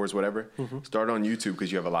 TuneCores, whatever. Start on YouTube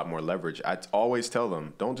because you have a lot more leverage. I always tell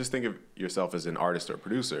them, don't just think of yourself as an artist or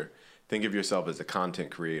producer. Think of yourself as a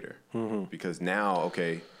content creator because now,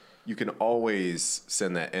 okay, you can always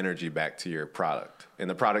send that energy back to your product, and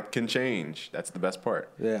the product can change. That's the best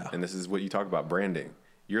part. Yeah. And this is what you talk about, branding.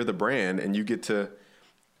 You're the brand, and you get to,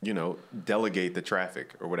 you know, delegate the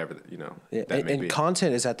traffic or whatever, you know. Yeah, that may and be.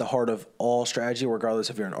 content is at the heart of all strategy, regardless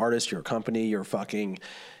if you're an artist, you're a company, you're fucking,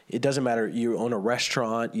 it doesn't matter. You own a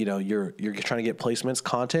restaurant, you know, you're trying to get placements.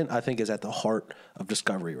 Content, I think, is at the heart of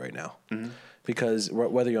discovery right now. Because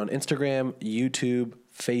whether you're on Instagram, YouTube,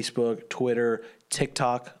 Facebook, Twitter,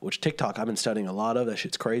 TikTok, which TikTok I've been studying a lot of. That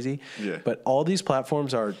shit's crazy. Yeah. But all these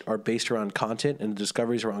platforms are based around content and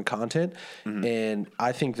discoveries around content. And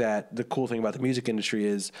I think that the cool thing about the music industry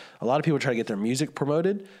is a lot of people try to get their music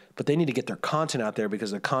promoted, but they need to get their content out there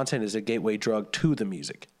because the content is a gateway drug to the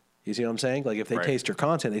music. You see what I'm saying? Like if they taste your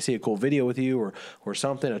content, they see a cool video with you or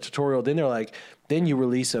something, a tutorial, then they're like, then you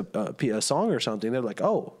release a song or something. They're like,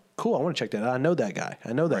 oh, cool, I want to check that out. I know that guy.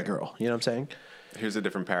 I know that girl. You know what I'm saying? Here's a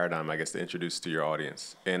different paradigm, I guess, to introduce to your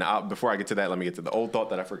audience. And before I get to that, let me get to the old thought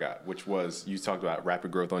that I forgot, which was you talked about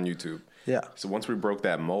rapid growth on YouTube. Yeah. So once we broke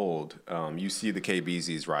that mold, you see the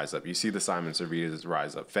KBZs rise up. You see the Simon Servitas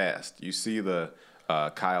rise up fast. You see the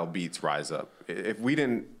Kyle Beats rise up. If we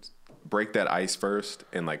didn't break that ice first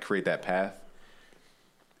and like create that path,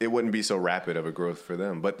 it wouldn't be so rapid of a growth for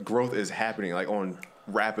them. But growth is happening like on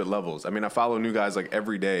rapid levels. I mean, I follow new guys like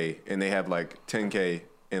every day, and they have like 10K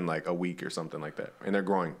in like a week or something like that, and they're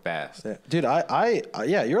growing fast. Yeah. Dude,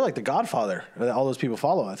 yeah, you're like the Godfather that all those people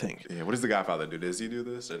follow, I think. Yeah, what does the Godfather do? Does he do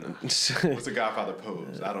this? Or no? What's the Godfather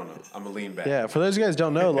pose? I don't know. I'm gonna lean back. Yeah, for those of you guys who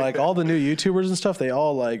don't know, like all the new YouTubers and stuff, they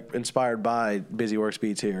all like inspired by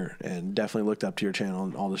Busyworksbeats here, and definitely looked up to your channel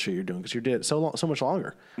and all the shit you're doing because you did it so much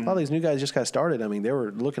longer. A lot of these new guys just got started. I mean, they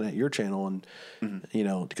were looking at your channel and you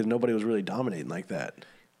know, because nobody was really dominating like that.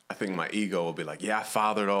 I think my ego will be like, yeah, I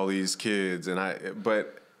fathered all these kids,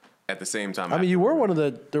 but at the same time, I mean, you were one of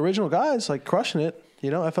the original guys, like crushing it. You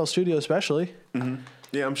know, FL Studio especially.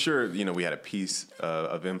 Yeah, I'm sure, you know, we had a piece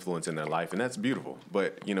of influence in their life, and that's beautiful.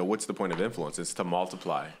 But, you know, what's the point of influence? It's to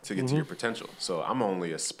multiply, to get to your potential. So I'm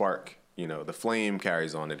only a spark. You know, the flame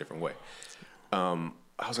carries on a different way. I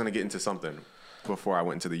was going to get into something before I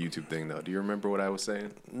went into the YouTube thing, though. Do you remember what I was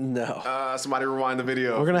saying? No. Somebody rewind the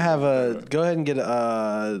video. We're going to go ahead and get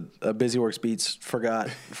a Busyworksbeats forgot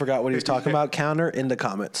what he was talking about counter in the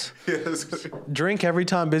comments. Yes. Drink every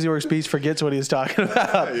time Busyworksbeats forgets what he was talking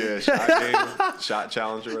about. Yeah, shot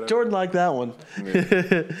challenge or whatever. Jordan liked that one.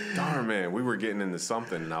 Yeah. Darn, man. We were getting into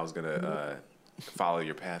something, and I was going to follow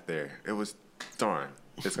your path there. It was, darn.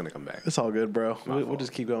 It's gonna come back. It's all good, bro. We'll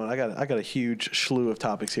just keep going. I got a huge slew of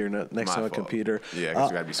topics here next to my computer. Yeah,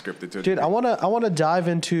 because you gotta be scripted to it. Dude, I wanna dive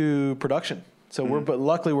into production. So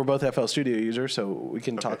luckily we're both FL Studio users, so we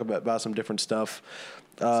can talk about some different stuff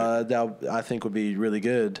that I think would be really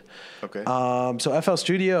good. Okay. So FL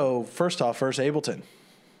Studio, first Ableton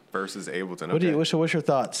versus Ableton. Okay. What's your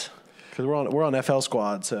thoughts? Because we're on FL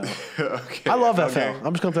Squad, so okay. I love FL.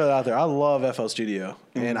 I'm just gonna throw that out there. I love FL Studio,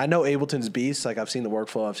 and I know Ableton's beast. Like I've seen the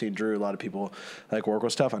workflow. I've seen Drew. A lot of people like work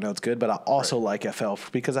with stuff. I know it's good, but I also like FL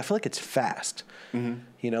because I feel like it's fast. You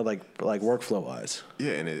know, like workflow wise.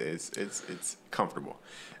 Yeah, and it's comfortable.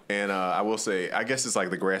 And I will say, I guess it's like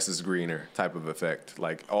the grass is greener type of effect.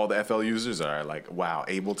 Like all the FL users are like, wow,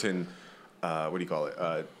 Ableton. What do you call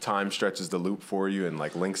it? Time stretches the loop for you and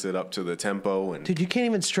like links it up to the tempo. And dude, you can't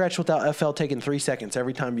even stretch without FL taking 3 seconds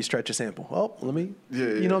every time you stretch a sample. Oh, let me. Yeah,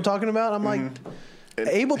 you know what I'm talking about? I'm like,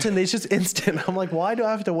 Ableton, it's just instant. I'm like, why do I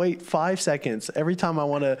have to wait 5 seconds every time I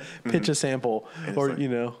want to pitch a sample or like, you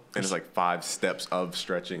know? And it's like 5 steps of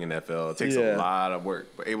stretching in FL. It takes a lot of work,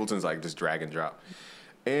 but Ableton's like just drag and drop.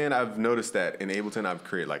 And I've noticed that in Ableton, I've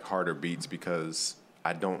created like harder beats because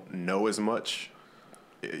I don't know as much.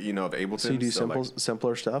 You know, of Ableton. So you do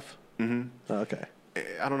simpler stuff? Oh, okay.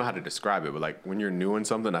 I don't know how to describe it, but like when you're new in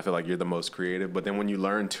something, I feel like you're the most creative. But then when you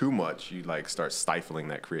learn too much, you like start stifling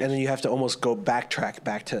that creation. And then you have to almost backtrack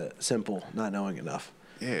back to simple, not knowing enough.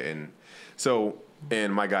 Yeah, and so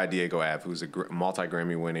And my guy Diego Ave, who's a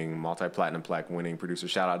multi-Grammy winning, multi-platinum plaque winning producer.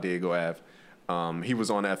 Shout out Diego Ave. He was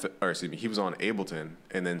on he was on Ableton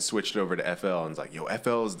and then switched over to FL and was like, yo,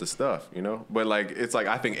 FL is the stuff, you know? But like, it's like,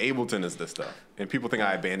 I think Ableton is the stuff. And people think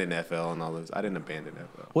I abandoned FL and all this. I didn't abandon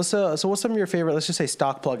FL. What's some of your favorite, let's just say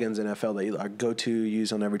stock plugins in FL that you like go to,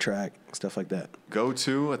 use on every track, stuff like that? Go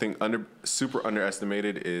to, I think super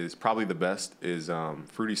underestimated is probably the best is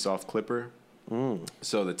Fruity Soft Clipper.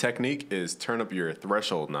 So the technique is turn up your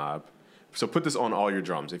threshold knob. So put this on all your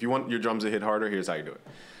drums. If you want your drums to hit harder, here's how you do it.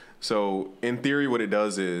 So in theory, what it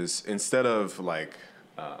does is instead of like,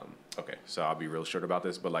 okay, so I'll be real short about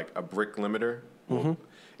this, but like a brick limiter,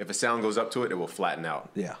 if a sound goes up to it, it will flatten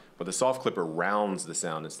out. Yeah. But the soft clipper rounds the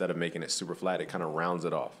sound instead of making it super flat. It kind of rounds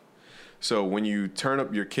it off. So when you turn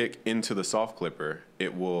up your kick into the soft clipper,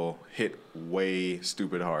 it will hit way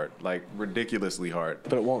stupid hard, like ridiculously hard.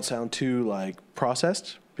 But it won't sound too like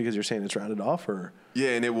processed because you're saying it's rounded off, or? Yeah,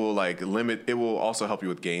 and it will like limit. It will also help you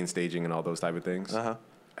with gain staging and all those type of things.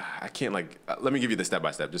 I can't like. Let me give you the step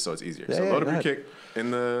by step just so it's easier. So load up your kick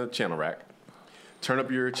in the channel rack. Turn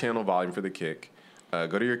up your channel volume for the kick.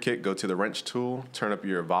 Go to your kick. Go to the wrench tool. Turn up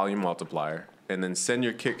your volume multiplier, and then send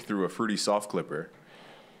your kick through a Fruity Soft Clipper.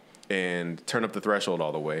 And turn up the threshold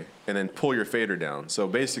all the way, and then pull your fader down. So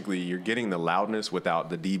basically, you're getting the loudness without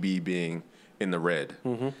the dB being in the red.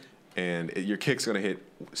 And your kick's gonna hit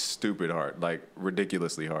stupid hard, like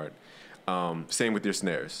ridiculously hard. Same with your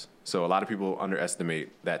snares. So a lot of people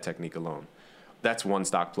underestimate that technique alone. That's one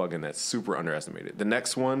stock plugin that's super underestimated. The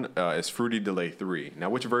next one is Fruity Delay 3. Now,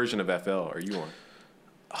 which version of FL are you on?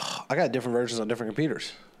 I got different versions on different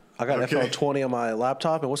computers. I got FL 20 on my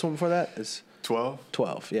laptop, and what's the one before that? It's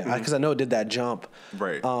 12, yeah, because I know it did that jump.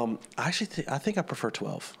 Right. I actually I think I prefer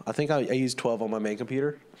 12. I think I use 12 on my main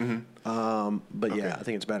computer. But yeah, I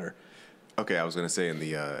think it's better. Okay, I was gonna say in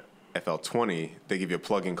the FL20 they give you a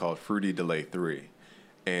plugin called Fruity Delay 3,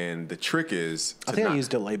 and the trick is I think I use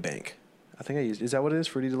Delay Bank. Is that what it is?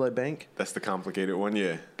 Fruity Delay Bank? That's the complicated one,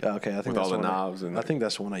 yeah. Okay, I think with that's all the knobs I think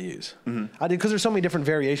that's the one I use. I did because there's so many different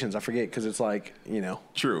variations. I forget because it's like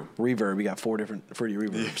True. Reverb. You got 4 different Fruity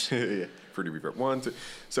reverbs. Yeah. Fruity Reverb 1, 2.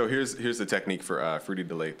 So here's the technique for Fruity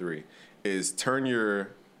Delay 3 is turn your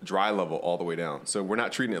dry level all the way down. So we're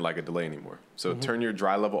not treating it like a delay anymore. So turn your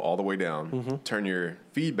dry level all the way down, turn your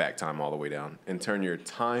feedback time all the way down, and turn your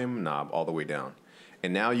time knob all the way down.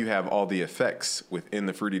 And now you have all the effects within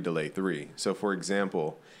the Fruity Delay 3. So for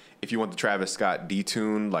example, if you want the Travis Scott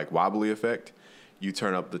detuned like wobbly effect, you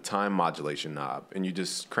turn up the time modulation knob and you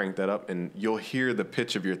just crank that up and you'll hear the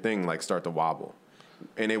pitch of your thing like start to wobble.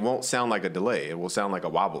 And it won't sound like a delay. It will sound like a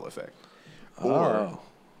wobble effect. Or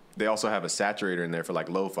they also have a saturator in there for like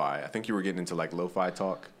lo-fi. I think you were getting into like lo-fi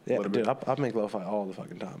talk. Yeah, dude, I make lo-fi all the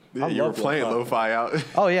fucking time. Yeah, you were playing lo-fi out.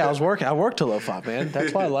 Oh yeah, I worked to lo-fi, man.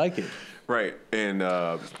 That's why I like it. Right, and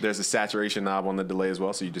there's a saturation knob on the delay as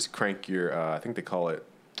well. So you just crank your, I think they call it,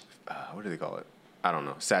 what do they call it? I don't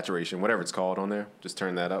know, saturation, whatever it's called on there. Just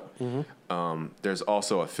turn that up. There's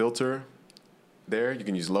also a filter there. You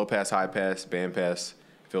can use low pass, high pass, band pass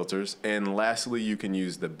filters. And lastly, you can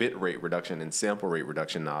use the bit rate reduction and sample rate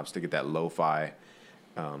reduction knobs to get that lo-fi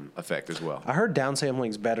effect as well. I heard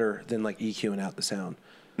downsampling's better than like EQing out the sound.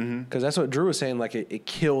 Because that's what Drew was saying. Like it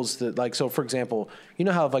kills the like. So for example, you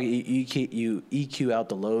know how if like you EQ out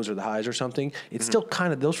the lows or the highs or something, it's still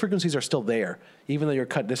kind of those frequencies are still there, even though you're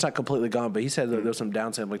cut. It's not completely gone. But he said that there's some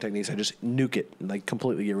downsampling techniques that just nuke it and like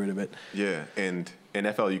completely get rid of it. Yeah, and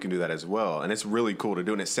in FL you can do that as well, and it's really cool to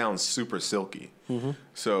do, and it sounds super silky.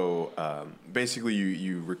 So basically,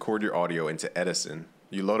 you record your audio into Edison.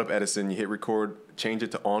 You load up Edison, you hit record, change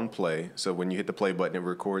it to on play. So when you hit the play button, it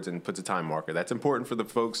records and puts a time marker. That's important for the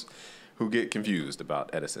folks who get confused about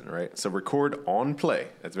Edison, right? So record on play.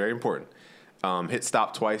 That's very important. Hit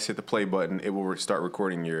stop twice, hit the play button. It will start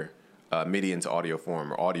recording your MIDI into audio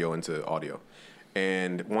form or audio into audio.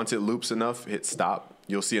 And once it loops enough, hit stop.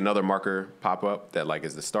 You'll see another marker pop up that like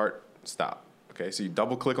is the start, stop. Okay, so you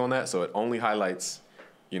double click on that so it only highlights,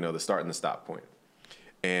 the start and the stop point.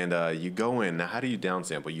 And you go in. Now, how do you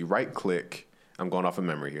downsample? You right-click. I'm going off of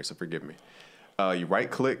memory here, so forgive me. You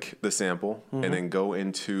right-click the sample and then go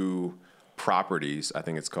into Properties, I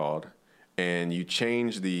think it's called, and you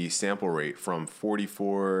change the sample rate from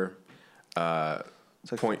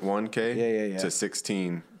 44.1K to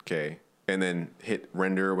 16K, and then hit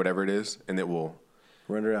render or whatever it is, and it will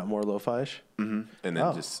render out more lo-fi-ish. And then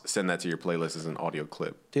just send that to your playlist as an audio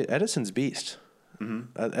clip. Dude, Edison's beast.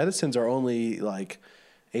 Edison's are only like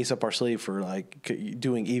ace up our sleeve for like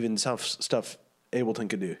doing even stuff Ableton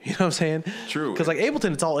could do. You know what I'm saying? True. Because like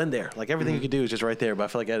Ableton, it's all in there. Like everything you could do is just right there. But I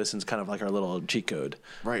feel like Edison's kind of like our little cheat code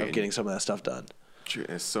of getting some of that stuff done.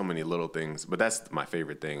 There's so many little things, but that's my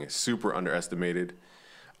favorite thing. It's super underestimated.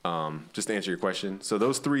 Just to answer your question, so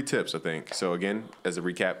those 3 tips, I think. So again, as a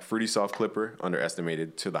recap, Fruity Soft Clipper,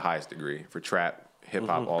 underestimated to the highest degree for trap, hip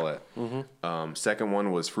hop, all that. Second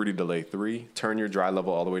one was Fruity Delay 3. Turn your dry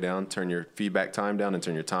level all the way down, turn your feedback time down, and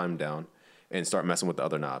turn your time down, and start messing with the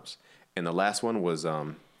other knobs. And the last one was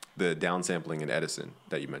the downsampling in Edison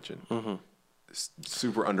that you mentioned.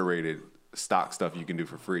 Super underrated stock stuff you can do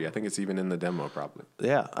for free. I think it's even in the demo probably.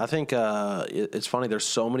 Yeah, I think it's funny. There's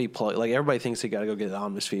so many like everybody thinks they got to go get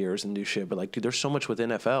Omnispheres and do shit, but like, dude, there's so much with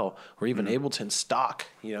NFL or even Ableton stock.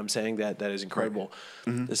 You know what I'm saying? That is incredible.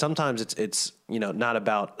 Right. Sometimes it's not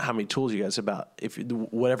about how many tools you guys. It's about if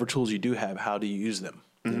whatever tools you do have, how do you use them?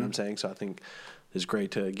 You know what I'm saying? So I think it's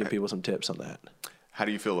great to give people some tips on that. How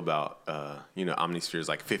do you feel about, Omnispheres,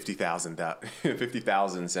 like 50,000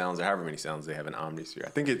 sounds or however many sounds they have in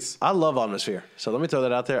Omnisphere? I love Omnisphere. So let me throw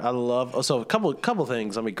that out there. A couple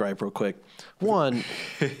things. Let me gripe real quick. One,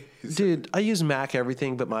 dude, I use Mac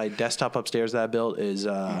everything, but my desktop upstairs that I built is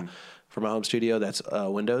for my home studio. That's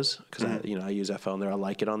Windows because I use that phone there. I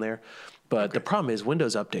like it on there. But the problem is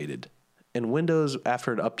Windows updated. And Windows,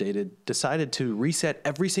 after it updated, decided to reset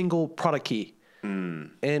every single product key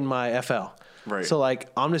in my FL. Right. So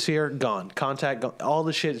like Omnisphere gone, Contact gone, all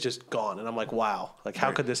the shit is just gone, and I'm like, wow, like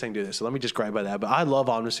how could this thing do this? So let me just gripe by that. But I love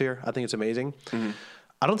Omnisphere. I think it's amazing.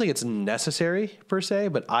 I don't think it's necessary per se,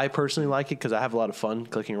 but I personally like it because I have a lot of fun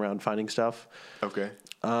clicking around finding stuff. Okay.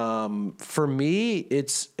 For me,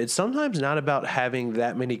 it's sometimes not about having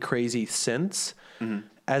that many crazy synths.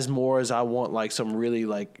 As more as I want like some really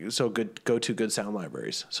like good sound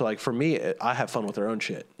libraries. So like for me, I have fun with their own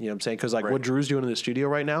shit. You know what I'm saying? Because like what Drew's doing in the studio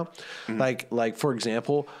right now, like for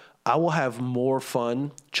example, I will have more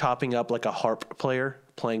fun chopping up like a harp player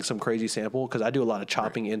playing some crazy sample because I do a lot of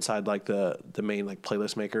chopping inside like the main like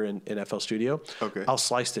playlist maker in FL Studio. Okay, I'll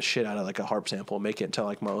slice the shit out of like a harp sample and make it into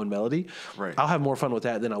like my own melody. Right, I'll have more fun with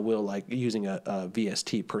that than I will like using a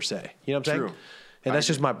VST per se. You know what I'm saying? And that's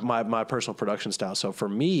just my personal production style. So for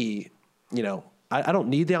me, I don't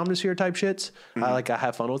need the Omnisphere type shits. I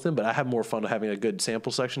have fun with them, but I have more fun having a good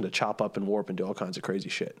sample section to chop up and warp and do all kinds of crazy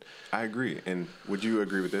shit. I agree. And would you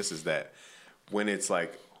agree with this? Is that when it's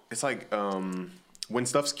like when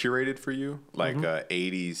stuff's curated for you, like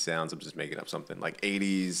 80s sounds, I'm just making up something, like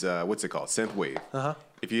 80s, what's it called? Synthwave.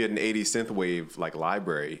 If you had an 80s synthwave like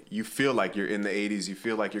library, you feel like you're in the 80s. You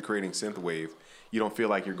feel like you're creating synthwave. You don't feel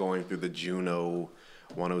like you're going through the Juno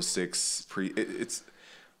 106 it's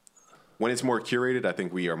when it's more curated. I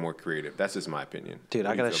think we are more creative. That's just my opinion. Dude,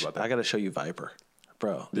 I gotta show you Viper,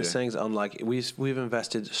 bro. This thing's unlike we've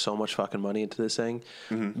invested so much fucking money into this thing,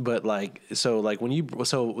 but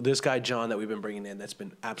so this guy John that we've been bringing in that's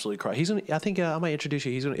been absolutely crazy. I think I might introduce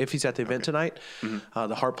you. If he's at the event tonight,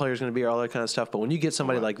 the harp player's gonna be here, all that kind of stuff. But when you get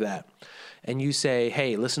somebody like that. And you say,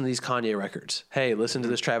 hey, listen to these Kanye records. Hey, listen to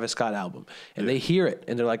this Travis Scott album. And they hear it,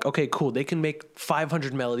 and they're like, okay, cool. They can make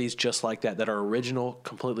 500 melodies just like that are original,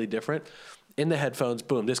 completely different. In the headphones,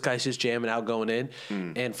 boom, this guy's just jamming out, going in.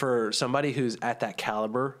 And for somebody who's at that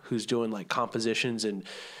caliber, who's doing like compositions and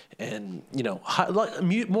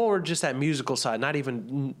more just that musical side, not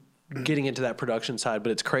even getting into that production side,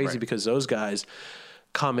 but it's crazy because those guys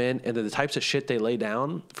come in and the types of shit they lay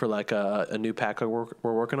down for like a new pack we're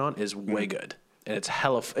working on is way good. And it's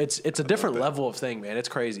it's a different level of thing, man. It's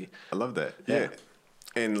crazy. I love that. Yeah.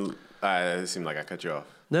 And it seemed like I cut you off.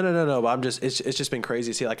 No. But it's just been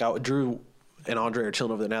crazy. See, like Drew and Andre are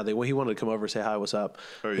chilling over there now. He wanted to come over and say hi, what's up.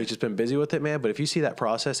 He's just been busy with it, man. But if you see that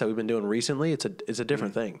process that we've been doing recently, it's a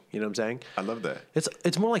different thing. You know what I'm saying? I love that.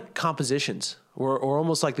 It's more like compositions, or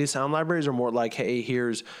almost like these sound libraries are more like, hey,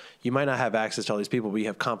 you might not have access to all these people, but you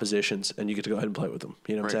have compositions, and you get to go ahead and play with them.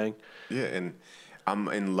 You know what I'm saying? Yeah, and I'm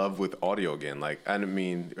in love with audio again. Like, I know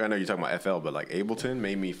you're talking about FL, but like Ableton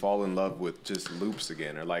made me fall in love with just loops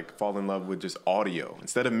again, or like fall in love with just audio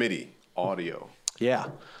instead of MIDI audio. Yeah.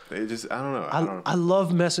 They just, I don't know. I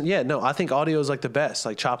love messing. Yeah, no, I think audio is like the best.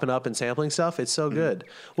 Like chopping up and sampling stuff, it's so good.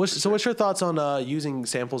 What's your thoughts on using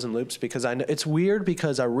samples and loops? Because I know it's weird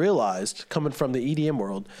because I realized coming from the EDM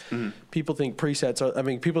world, people think presets,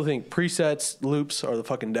 loops are the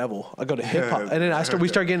fucking devil. I go to hip hop, and then we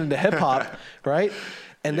start getting into hip hop, right?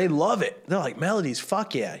 And they love it. They're like, melodies,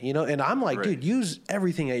 fuck yeah. And I'm like, dude, use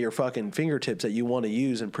everything at your fucking fingertips that you want to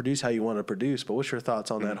use and produce how you want to produce. But what's your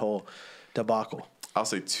thoughts on that whole debacle? I'll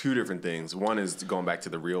say two different things. One is going back to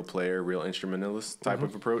the real player, real instrumentalist type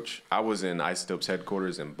of approach. I was in Isotope's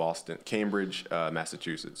headquarters in Cambridge,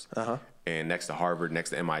 Massachusetts, and next to Harvard,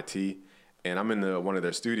 next to MIT. And I'm in one of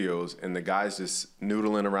their studios, and the guy's just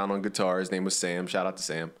noodling around on guitar. His name was Sam. Shout out to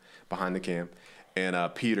Sam behind the cam.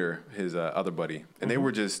 and Peter, his other buddy, and they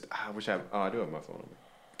were just. I wish I do have my phone on me.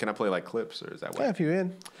 Can I play like clips, or is that? Yeah, if you're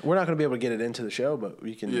in, we're not going to be able to get it into the show, but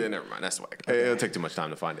we can. Yeah, never mind. That's why it'll take too much time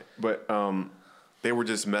to find it. But they were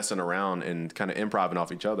just messing around and kind of improvising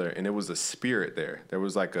off each other, and it was a spirit there. There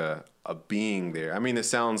was like a being there. I mean, it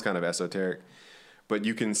sounds kind of esoteric, but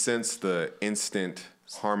you can sense the instant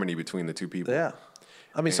harmony between the two people. Yeah.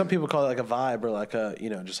 I mean, some people call it like a vibe or like a,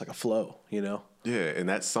 just like a flow, Yeah, and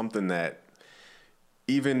that's something that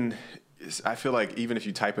even, I feel like even if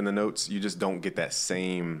you type in the notes, you just don't get that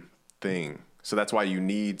same thing. So that's why you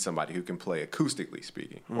need somebody who can play acoustically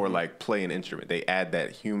speaking or like play an instrument. They add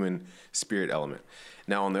that human spirit element.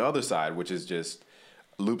 Now on the other side, which is just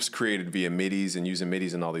loops created via MIDIs and using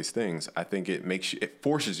MIDIs and all these things, I think it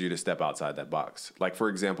forces you to step outside that box. Like for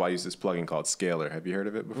example, I use this plugin called Scalar. Have you heard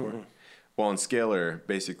of it before? Well, in Scalar,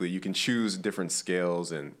 basically, you can choose different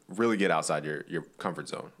scales and really get outside your comfort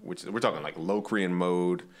zone. Which we're talking like Locrian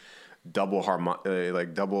mode, double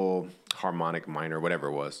harmonic minor, whatever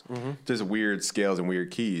it was. Just weird scales and weird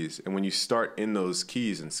keys. And when you start in those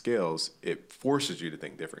keys and scales, it forces you to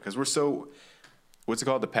think different. Because we're so, what's it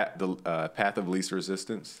called, the path of least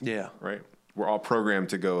resistance? Yeah. Right. We're all programmed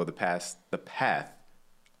to go the path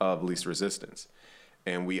of least resistance.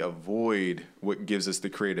 And we avoid what gives us the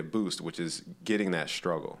creative boost, which is getting that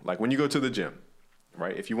struggle. Like when you go to the gym,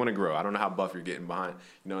 right? If you want to grow, I don't know how buff you're getting behind,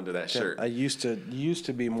 under that shirt. I used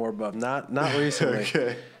to be more buff, not recently.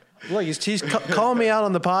 Okay. Look, he's calling me out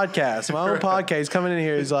on the podcast, my own podcast. He's coming in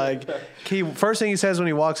here. He's like, first thing he says when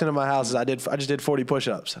he walks into my house is, I just did 40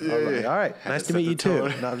 push-ups. I was like, all right, nice to meet you too.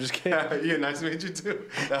 No, I'm just kidding. Yeah, nice to meet you too.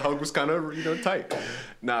 That hug was kind of tight.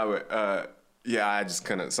 Yeah, I just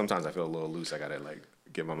kind of sometimes I feel a little loose. I gotta like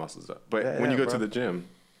get my muscles up. But when you go to the gym,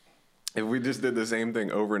 if we just did the same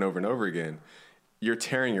thing over and over and over again, you're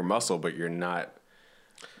tearing your muscle, but you're not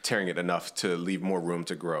tearing it enough to leave more room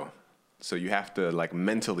to grow. So you have to like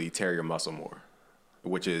mentally tear your muscle more,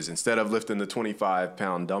 which is instead of lifting the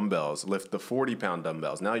 25-pound dumbbells, lift the 40-pound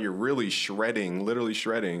dumbbells. Now you're really literally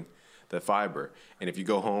shredding the fiber. And if you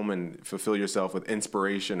go home and fulfill yourself with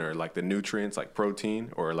inspiration or like the nutrients like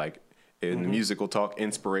protein or like in musical talk,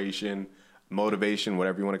 inspiration, motivation,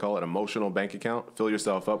 whatever you want to call it, emotional bank account, fill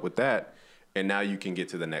yourself up with that. And now you can get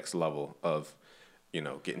to the next level of,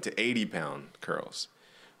 getting to 80-pound curls.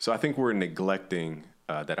 So I think we're neglecting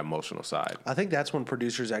that emotional side. I think that's when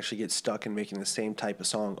producers actually get stuck in making the same type of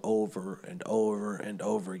song over and over and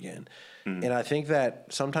over again. And I think that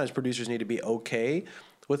sometimes producers need to be okay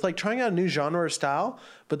with like trying out a new genre or style,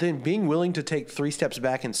 but then being willing to take 3 steps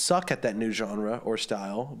back and suck at that new genre or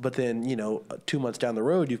style. But then, 2 months down the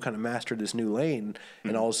road, you've kind of mastered this new lane,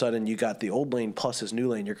 and all of a sudden you got the old lane plus this new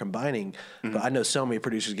lane you're combining. But I know so many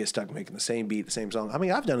producers get stuck making the same beat, the same song. I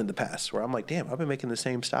mean, I've done it in the past where I'm like, damn, I've been making the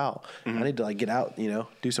same style. I need to like get out,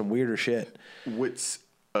 do some weirder shit. What's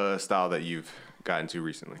a style that you've gotten to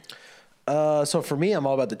recently? So for me, I'm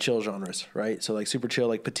all about the chill genres, right? So like super chill,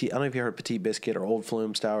 like I don't know if you heard Petit Biscuit or Old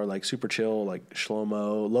Flume style, or like super chill, like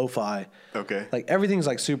Shlomo, lo-fi. Okay. Like everything's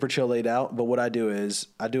like super chill laid out. But what I do is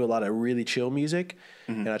I do a lot of really chill music,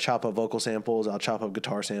 and I chop up vocal samples, I'll chop up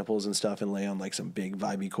guitar samples and stuff, and lay on like some big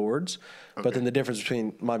vibey chords. Okay. But then the difference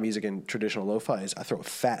between my music and traditional lo-fi is I throw a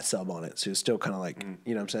fat sub on it, so it's still kind of like,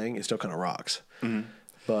 you know what I'm saying? It still kind of rocks.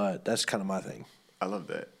 But that's kind of my thing. I love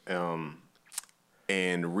that.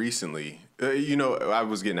 And recently, I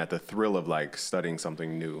was getting at the thrill of like studying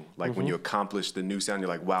something new. Like when you accomplish the new sound, you're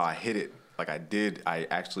like, wow, I hit it. Like I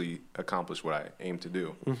actually accomplished what I aimed to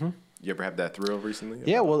do. You ever have that thrill recently?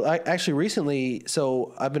 Yeah, well, I actually recently,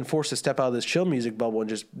 so I've been forced to step out of this chill music bubble and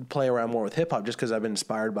just play around more with hip hop just because I've been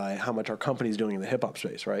inspired by how much our company's doing in the hip hop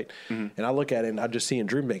space, right? And I look at it and I just see in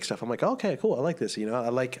Drew make stuff. I'm like, okay, cool, I like this. I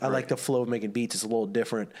like the flow of making beats. It's a little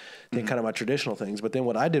different than kind of my traditional things. But then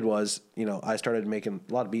what I did was, I started making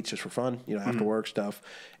a lot of beats just for fun, after work stuff.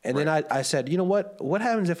 And then I said, you know what? What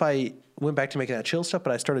happens if I went back to making that chill stuff,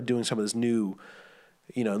 but I started doing some of this new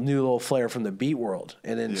little flair from the beat world.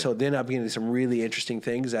 And then, so then I began to do some really interesting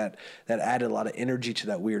things that added a lot of energy to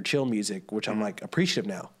that weird chill music, which I'm like appreciative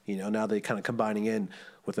now, now they kind of combining in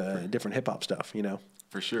with a different hip hop stuff,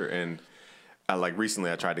 For sure. And like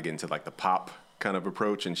recently I tried to get into like the pop kind of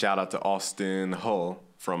approach, and shout out to Austin Hull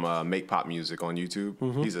from Make Pop Music on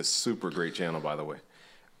YouTube. He's a super great channel, by the way.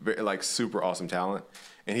 Like super awesome talent.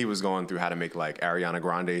 And he was going through how to make like Ariana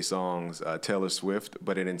Grande songs, Taylor Swift,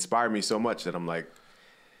 but it inspired me so much that I'm like,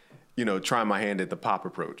 trying my hand at the pop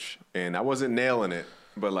approach. And I wasn't nailing it,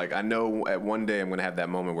 but like I know at one day I'm going to have that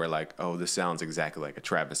moment where like, oh, this sounds exactly like a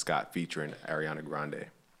Travis Scott featuring Ariana Grande.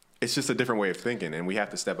 It's just a different way of thinking, and we have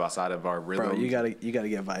to step outside of our rhythm. Bro, you gotta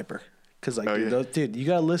get Viper. Because dude, you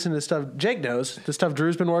gotta listen to stuff. Jake knows the stuff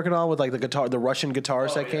Drew's been working on with like the guitar, the Russian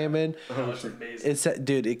guitarist that came in. That's amazing. It's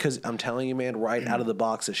dude, because I'm telling you, man, right out of the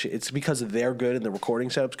box, it's because they're good and the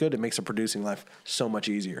recording setup's good. It makes the producing life so much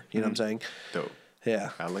easier. You know what I'm saying? Dope.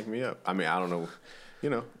 Yeah. Link me up. I mean, I don't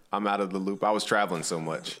know. I'm out of the loop. I was traveling so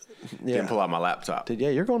much. Didn't pull out my laptop. Dude, yeah,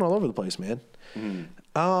 you're going all over the place, man.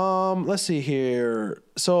 Let's see here.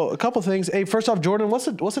 So a couple things. Hey, first off, Jordan, what's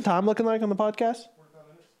the time looking like on the podcast?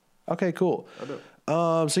 Okay, cool.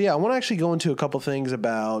 So yeah, I want to actually go into a couple things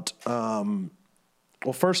about.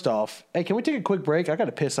 Well, first off, hey, can we take a quick break? I got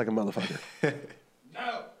to piss like a motherfucker.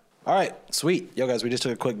 No. All right, sweet. Yo, guys, we just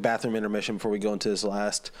took a quick bathroom intermission before we go into this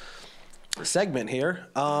last segment here.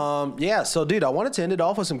 Yeah, so dude, I wanted to end it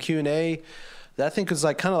off with some Q&A that I think is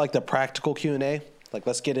like kind of like the practical Q&A. Like,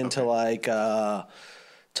 let's get into like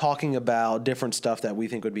talking about different stuff that we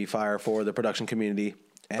think would be fire for the production community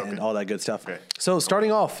and all that good stuff. Okay. So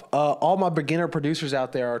starting off, all my beginner producers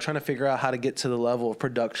out there are trying to figure out how to get to the level of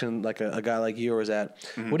production like a guy like yours at.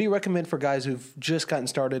 What do you recommend for guys who've just gotten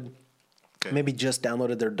started, maybe just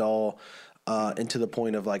downloaded their DAW, and to the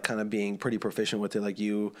point of like kind of being pretty proficient with it, like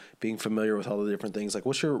you being familiar with all the different things? Like,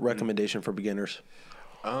 what's your recommendation for beginners?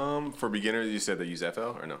 For beginners, you said they use FL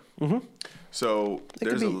or no? Mm-hmm. So it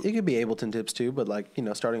could be Ableton tips too, but like,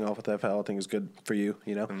 starting off with FL, I think is good for you.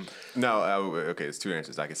 No, okay. It's two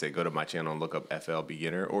answers. I can say go to my channel and look up FL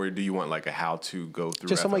beginner, or do you want like a how to go through?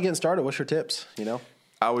 Just somebody getting started. What's your tips?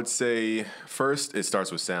 I would say first it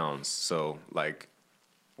starts with sounds. So like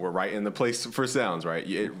we're right in the place for sounds, right?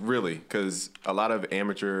 It really, because a lot of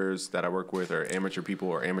amateurs that I work with or amateur people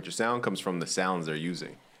or amateur sound comes from the sounds they're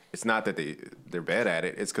using. It's not that they're bad at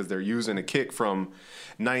it. It's because they're using a kick from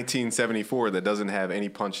 1974 that doesn't have any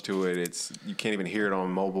punch to it. You can't even hear it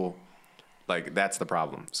on mobile. Like, that's the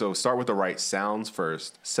problem. So start with the right sounds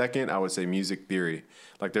first. Second, I would say music theory.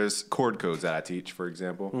 Like, there's chord codes that I teach, for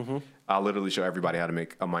example. I'll literally show everybody how to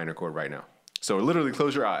make a minor chord right now. So literally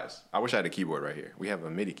close your eyes. I wish I had a keyboard right here. We have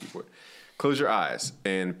a MIDI keyboard. Close your eyes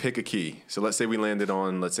and pick a key. So let's say we landed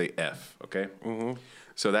on, let's say, F, okay?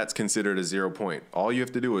 So that's considered a 0 point. All you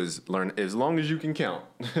have to do is learn, as long as you can count,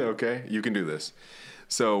 okay? You can do this.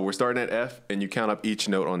 So we're starting at F, and you count up each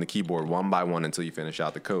note on the keyboard one by one until you finish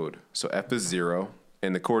out the code. So F is 0,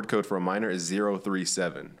 and the chord code for a minor is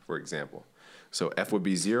 037, for example. So F would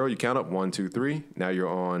be 0. You count up 1, 2, 3. Now you're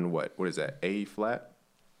on what? What is that? A flat?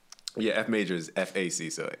 Yeah, F major is F A C,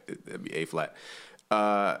 so it'd be A flat.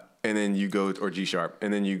 And then you go, or G sharp,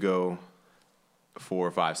 and then you go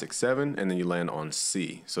 4, 5, 6, 7, and then you land on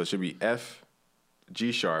C. So it should be F,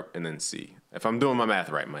 G sharp, and then C. If I'm doing my math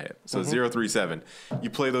right in my head. So 0, 3, 7. You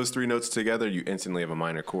play those three notes together, you instantly have a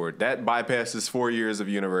minor chord. That bypasses 4 years of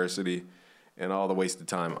university and all the wasted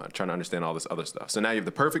time trying to understand all this other stuff. So now you have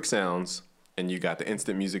the perfect sounds, and you got the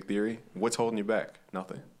instant music theory. What's holding you back?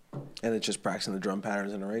 Nothing. And it's just practicing the drum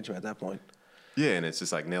patterns and arrangement at that point. Yeah, and it's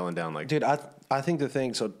just like nailing down like... Dude, I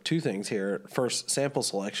think so two things here. First, sample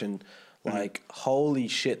selection. Like, holy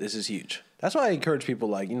shit, this is huge. That's why I encourage people,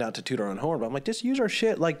 like, not to toot our own horn, but I'm like, just use our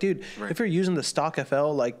shit. Like, dude, if you're using the stock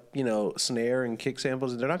FL, like, snare and kick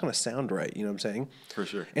samples, they're not going to sound right. You know what I'm saying? For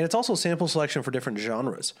sure. And it's also sample selection for different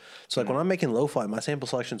genres. So, like, when I'm making lo-fi, my sample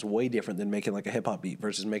selection is way different than making, like, a hip-hop beat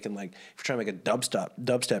versus making, like, if you're trying to make a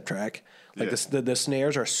dubstep track. Like, the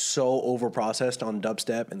snares are so over-processed on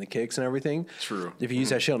dubstep and the kicks and everything. True. If you use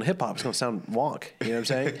that shit on hip-hop, it's going to sound wonk. You know what I'm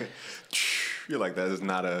saying? You're like, that is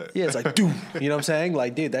not a... Yeah, it's like, dude, you know what I'm saying?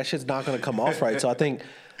 Like, dude, that shit's not going to come off right. So I think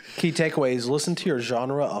key takeaway is listen to your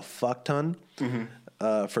genre a fuck ton,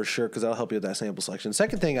 for sure, because that'll help you with that sample selection.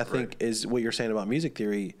 Second thing I think is what you're saying about music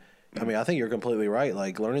theory. I mean, I think you're completely right.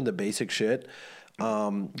 Like, learning the basic shit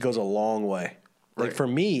goes a long way. Like, for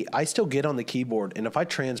me, I still get on the keyboard, and if I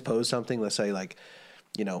transpose something, let's say, like,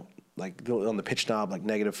 like go on the pitch knob, like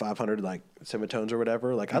 -500, like semitones or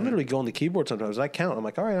whatever. Like I literally go on the keyboard sometimes. And I count. I'm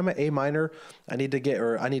like, all right, I'm at A minor. I need to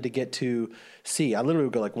get to C. I literally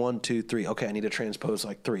would go like 1, 2, 3. Okay, I need to transpose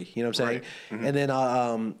like 3. You know what I'm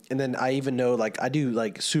saying? And then I even know, like, I do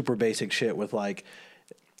like super basic shit with like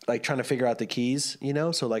trying to figure out the keys.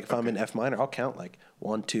 So like if I'm in F minor, I'll count like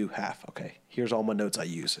 1, 2, half. Okay, here's all my notes I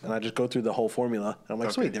use, and I just go through the whole formula. And I'm like,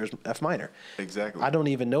 sweet, there's F minor. Exactly. I don't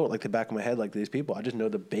even know it like the back of my head like these people. I just know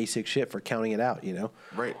the basic shit for counting it out.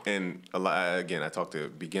 Right. And again, I talk to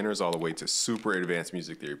beginners all the way to super advanced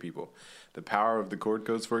music theory people. The power of the chord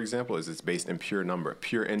codes, for example, is it's based in pure number.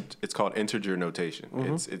 It's called integer notation.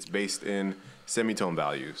 It's based in semitone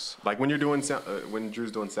values. Like when you're doing sound, when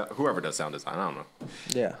Drew's doing sound, whoever does sound design, I don't know.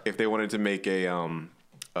 Yeah. If they wanted to make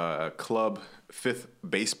a club fifth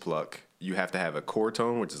bass pluck, you have to have a core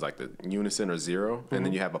tone, which is like the unison or 0, and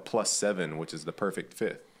then you have a +7, which is the perfect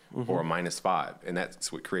fifth. or a -5, and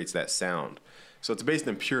that's what creates that sound. So it's based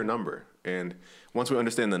in pure number. And once we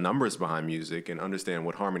understand the numbers behind music and understand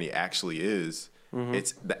what harmony actually is,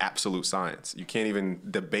 it's the absolute science. You can't even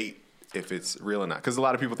debate if it's real or not. Because a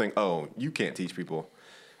lot of people think, oh, you can't teach people,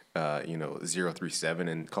 037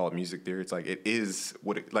 and call it music theory. It's like, it is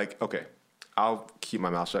what it, like, okay, I'll keep my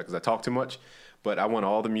mouth shut because I talk too much. But I want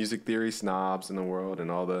all the music theory snobs in the world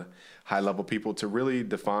and all the high-level people to really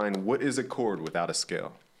define what is a chord without a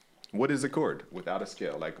scale. What is a chord without a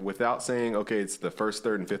scale? Like, without saying, okay, it's the first,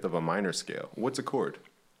 third, and fifth of a minor scale. What's a chord?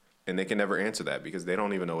 And they can never answer that because they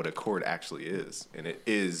don't even know what a chord actually is. And it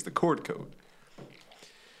is the chord code.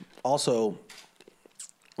 Also,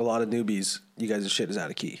 a lot of newbies, you guys' shit is out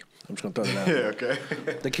of key. I'm just gonna throw that out. Yeah,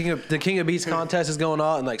 okay. The King of Beats contest is going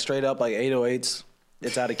on, and like straight up like 808s,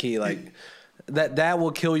 it's out of key. Like that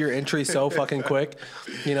will kill your entry so fucking quick.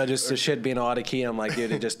 Just the shit being out of key. I'm like,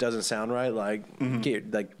 dude, it just doesn't sound right. Like,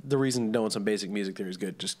 the reason knowing some basic music theory is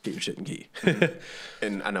good. Just get your shit in key.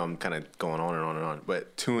 And I know I'm kind of going on and on and on,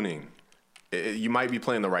 but tuning, you might be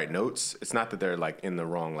playing the right notes. It's not that they're like in the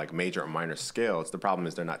wrong like major or minor scale. It's the problem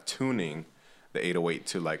is they're not tuning the 808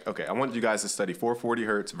 to like, okay, I want you guys to study 440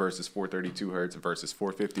 hertz versus 432 hertz versus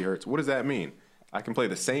 450 hertz. What does that mean? I can play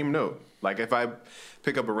the same note. Like if I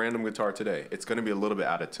pick up a random guitar today, it's going to be a little bit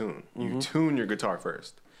out of tune. You tune your guitar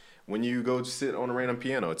first. When you go sit on a random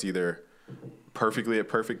piano, it's either perfectly at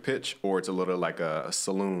perfect pitch or it's a little like a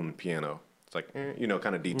saloon piano. It's like,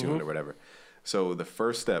 kind of detuned or whatever. So the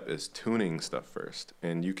first step is tuning stuff first.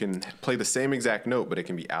 And you can play the same exact note, but it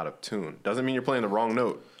can be out of tune. Doesn't mean you're playing the wrong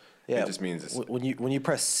note. Yeah, it just means it's when you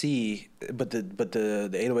press C, but the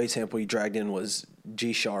 808 sample you dragged in was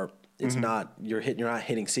G sharp. It's not you're not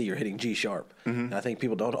hitting C, you're hitting G sharp. And I think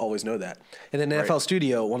people don't always know that. And then in FL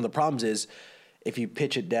Studio, one of the problems is if you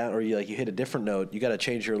pitch it down or you hit a different note, you got to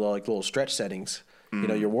change your little stretch settings,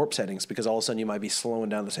 your warp settings, because all of a sudden you might be slowing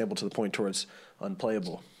down the sample to the point where it's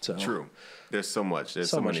unplayable. So true. There's so much. There's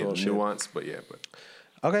so many nuance, but yeah.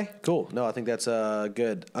 Okay, cool. No, I think that's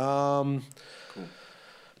good. Cool.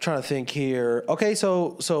 Trying to think here. Okay,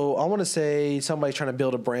 so I want to say somebody's trying to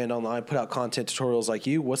build a brand online, put out content tutorials like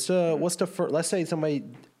you. What's the first? Let's say somebody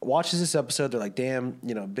watches this episode, they're like, damn,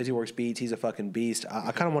 Busyworksbeats, he's a fucking beast.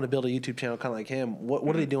 I kind of want to build a YouTube channel kind of like him. What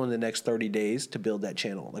are they doing in the next 30 days to build that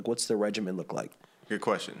channel? Like, what's the regimen look like? Good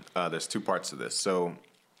question. There's two parts to this. So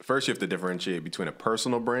first, you have to differentiate between a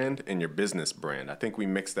personal brand and your business brand. I think we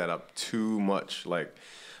mix that up too much. Like,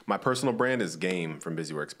 my personal brand is Game from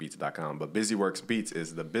Busyworksbeats.com, but Busyworksbeats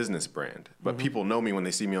is the business brand. But people know me when they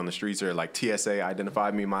see me on the streets or like TSA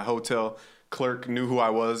identified me. My hotel clerk knew who I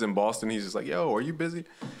was in Boston. He's just like, yo, are you busy?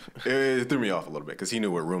 It threw me off a little bit because he knew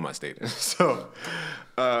what room I stayed in. So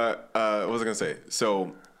what was I going to say?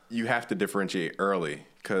 So you have to differentiate early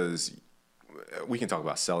because we can talk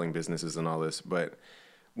about selling businesses and all this, but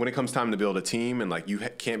when it comes time to build a team and like you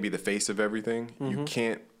can't be the face of everything, you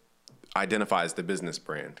can't identify as the business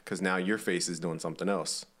brand because now your face is doing something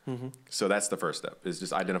else. So that's the first step is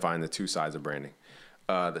just identifying the two sides of branding.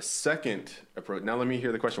 The second approach, now let me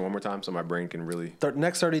hear the question one more time so my brain can really.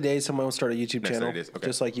 Next 30 days, someone will start a YouTube channel, 30 days, okay.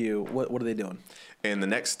 Just like you. What are they doing? And the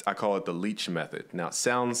next, I call it the leech method. Now it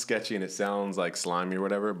sounds sketchy and it sounds like slimy or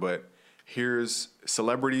whatever, but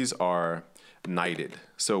celebrities are knighted.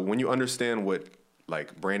 So when you understand what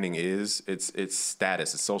like branding is, it's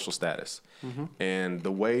status, it's social status. And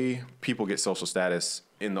the way people get social status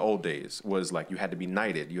in the old days was like you had to be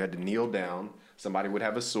knighted. You had to kneel down. Somebody would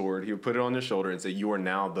have a sword. He would put it on their shoulder and say, you are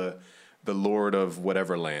now the lord of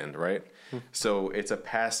whatever land, right? So it's a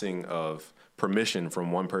passing of permission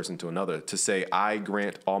from one person to another to say, I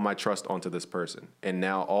grant all my trust onto this person. And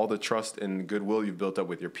now all the trust and goodwill you've built up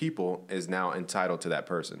with your people is now entitled to that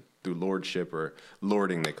person through lordship or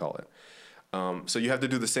lording, they call it. So you have to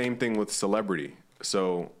do the same thing with celebrity.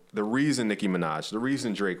 So the reason Nicki Minaj, the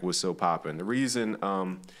reason Drake was so poppin', the reason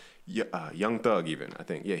Young Thug even, I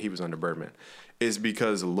think, he was under Birdman, is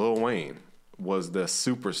because Lil Wayne was the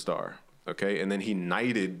superstar, okay? And then he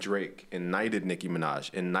knighted Drake and knighted Nicki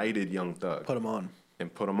Minaj and knighted Young Thug. Put them on.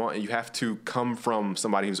 And you have to come from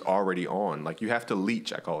somebody who's already on. Like you have to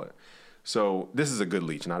leech, I call it. So this is a good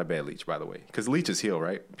leech, not a bad leech, by the way. Because leeches heal,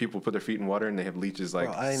 right? People put their feet in water and they have leeches like.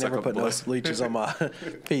 I ain't never put no leeches on my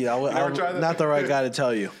feet. I'm not the right guy to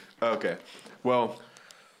tell you. Okay. Well,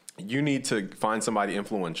 you need to find somebody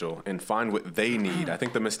influential and find what they need. I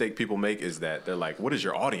think the mistake people make is that they're like, what does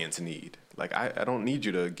your audience need? Like, I don't need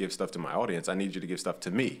you to give stuff to my audience. I need you to give stuff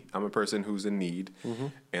to me. I'm a person who's in need,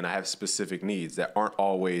 and I have specific needs that aren't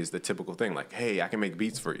always the typical thing. Like, hey, I can make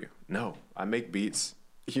beats for you. No, I make beats.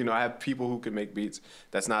 I have people who can make beats.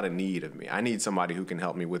 That's not a need of me. I need somebody who can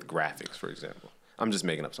help me with graphics, for example. I'm just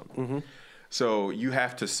making up something. So you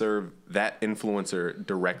have to serve that influencer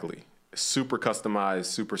directly, super customized,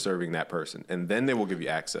 super serving that person, and then they will give you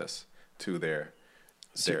access to their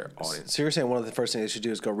audience. So you're saying one of the first things they should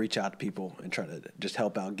do is go reach out to people and try to just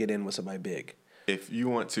help out, get in with somebody big. If you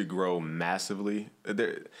want to grow massively,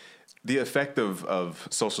 the effect of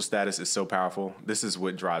social status is so powerful. This is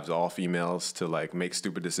what drives all females to like make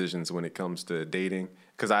stupid decisions when it comes to dating.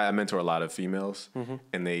 Because I mentor a lot of females,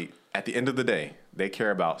 and they, at the end of the day, they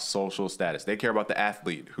care about social status. They care about the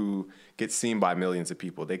athlete who gets seen by millions of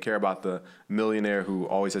people. They care about the millionaire who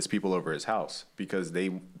always has people over his house because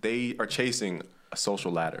they are chasing a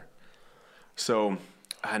social ladder. So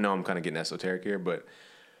I know I'm kind of getting esoteric here, but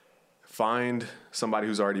find somebody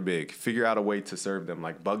who's already big. Figure out a way to serve them,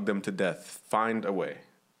 like bug them to death. Find a way.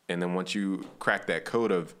 And then once you crack that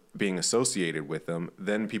code of being associated with them,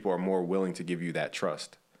 then people are more willing to give you that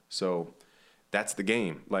trust. So that's the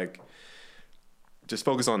game. Like, just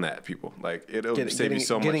focus on that, people. Like, it'll save you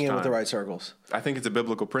so much time. Getting in with the right circles. I think it's a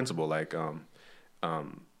biblical principle. Like,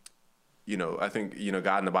 you know, I think, you know,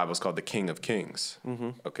 God in the Bible is called the King of Kings.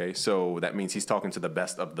 Okay, so that means he's talking to the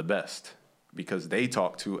best of the best because they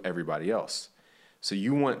talk to everybody else. So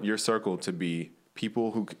you want your circle to be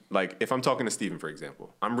people who, like, if I'm talking to Steven, for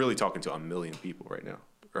example, I'm really talking to 1 million people right now,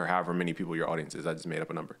 or however many people your audience is. I just made up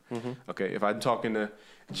a number. Okay, if I'm talking to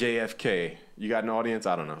JFK, you got an audience?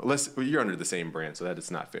 I don't know. You're under the same brand, so that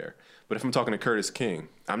is not fair. But if I'm talking to Curtis King,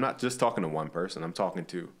 I'm not just talking to one person. I'm talking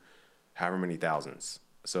to however many thousands.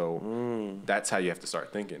 So that's how you have to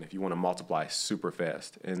start thinking if you want to multiply super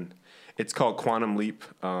fast. And it's called Quantum Leap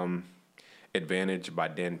Advantage by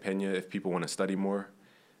Dan Pena if people want to study more.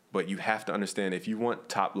 But you have to understand, if you want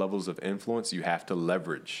top levels of influence, you have to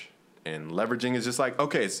leverage. And leveraging is just like,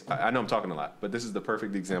 okay, I know I'm talking a lot, but this is the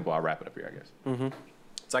perfect example. I'll wrap it up here, I guess.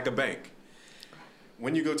 It's like a bank.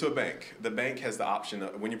 When you go to a bank, the bank has the option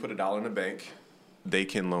of, when you put $1 in a bank, they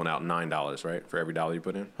can loan out $9, right, for every dollar you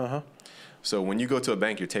put in. So when you go to a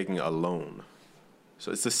bank, you're taking a loan.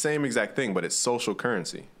 So it's the same exact thing, but it's social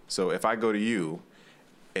currency. So if I go to you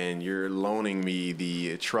and you're loaning me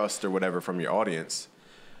the trust or whatever from your audience,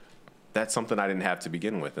 that's something I didn't have to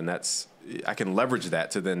begin with, and I can leverage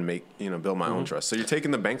that to then build my own trust. So you're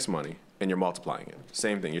taking the bank's money and you're multiplying it.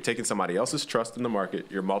 Same thing. You're taking somebody else's trust in the market,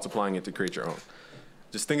 you're multiplying it to create your own.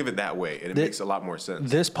 Just think of it that way, and it makes a lot more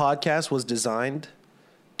sense. This podcast was designed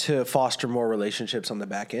to foster more relationships on the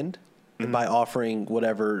back end by offering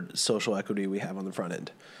whatever social equity we have on the front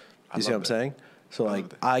end. You see what I'm saying? So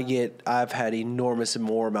like I've had enormous and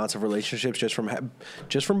more amounts of relationships just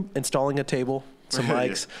from installing a table, some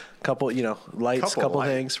mics, couple, lights, couple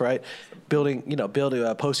things, right? Building,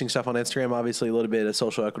 posting stuff on Instagram, obviously a little bit of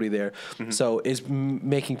social equity there. So is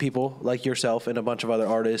making people like yourself and a bunch of other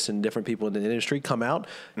artists and different people in the industry come out,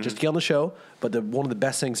 just get on the show. But one of the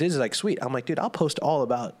best things is like, sweet. I'm like, dude, I'll post all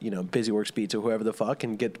about, Busyworksbeats or whoever the fuck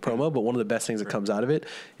and get the promo. But one of the best things that comes out of it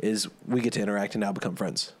is we get to interact and now become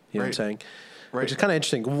friends. You know what I'm saying? Right. Which is kind of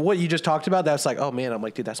interesting. What you just talked about, that's like, oh man, I'm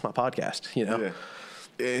like, dude, that's my podcast, Yeah.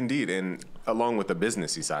 Indeed. And along with the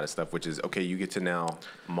businessy side of stuff, which is, okay, you get to now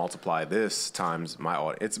multiply this times my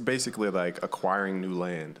audience. It's basically like acquiring new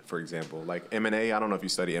land, for example. Like M&A, I don't know if you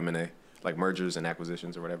study M&A, like mergers and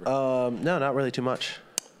acquisitions or whatever. No, not really too much.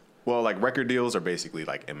 Well, like record deals are basically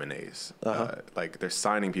like M&As. Like they're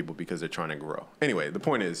signing people because they're trying to grow. Anyway, the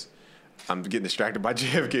point is, I'm getting distracted by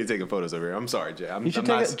JFK taking photos over here. I'm sorry, Jay.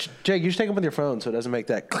 Jake, you should take them with your phone so it doesn't make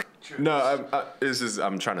that click. No,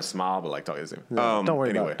 I'm trying to smile, but like talking to him. No, don't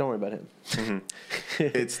worry about him.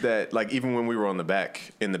 It's that, like, even when we were out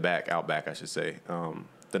back, I should say,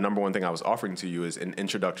 the number one thing I was offering to you is an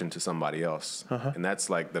introduction to somebody else. And that's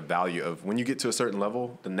like the value of when you get to a certain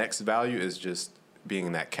level, the next value is just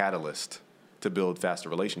being that catalyst to build faster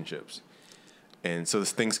relationships. And so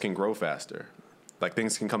things can grow faster. Like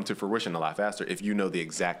things can come to fruition a lot faster if you know the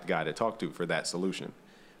exact guy to talk to for that solution.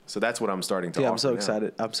 So that's what I'm starting to offer. I'm so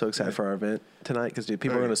excited. I'm so excited for our event tonight because, dude,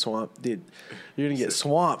 people are going to swamp. Dude, you're going to get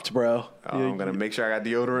swamped, bro. I'm going to make sure I got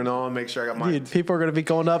deodorant on, make sure I got my... Dude, people are going to be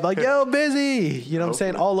going up like, yo, busy. You know what I'm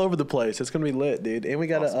saying? All over the place. It's going to be lit, dude. And we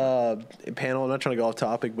got a panel. I'm not trying to go off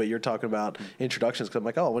topic, but you're talking about introductions because I'm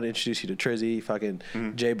like, oh, I want to introduce you to Trizzy, fucking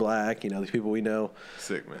Jay Black, these people we know.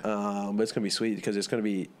 Sick, man. But it's going to be sweet because it's going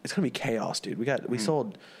to be chaos, dude. We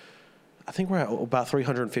sold... I think we're at about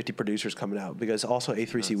 350 producers coming out because also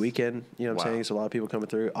A3C weekend, you know what I'm saying? So a lot of people coming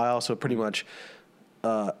through. I also pretty much,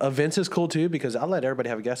 events is cool too because I let everybody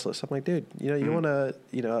have a guest list. I'm like, dude, you want to,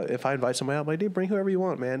 if I invite somebody out, I'm like, dude, bring whoever you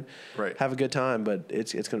want, man. Right. Have a good time, but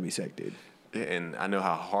it's going to be sick, dude. Yeah, and I know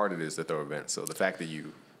how hard it is to throw events. So the fact that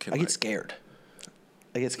you can... I get scared.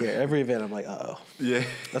 I get scared. Every event, I'm like, uh-oh. Yeah.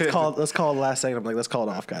 Let's call the last second. I'm like, let's call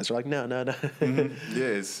it off, guys. They're like, no. Yeah,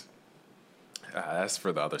 it's that's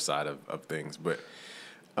for the other side of things, but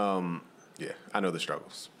yeah, I know the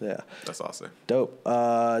struggles. Yeah. That's all I'll say. Dope.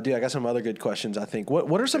 Dude, I got some other good questions, I think.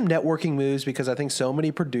 What are some networking moves? Because I think so many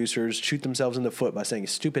producers shoot themselves in the foot by saying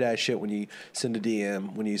stupid ass shit when you send a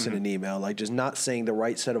DM, when you send an email, like just not saying the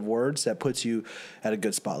right set of words that puts you at a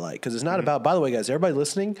good spotlight. Because it's not about, by the way, guys, everybody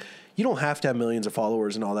listening, you don't have to have millions of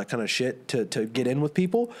followers and all that kind of shit to get in with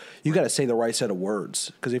people. You got to say the right set of words.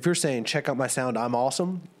 Because if you're saying, check out my sound, I'm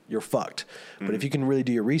awesome, you're fucked. But if you can really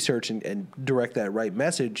do your research and direct that right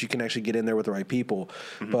message, you can actually get in there with the right people.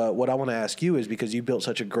 But what I want to ask you is, because you built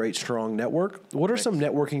such a great, strong network, what are some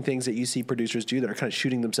networking things that you see producers do that are kind of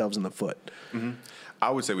shooting themselves in the foot? I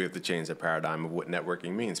would say we have to change the paradigm of what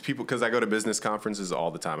networking means. People, because I go to business conferences all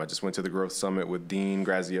the time. I just went to the Growth Summit with Dean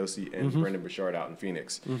Graziosi and Brendan Bouchard out in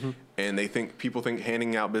Phoenix. And people think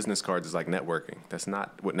handing out business cards is like networking. That's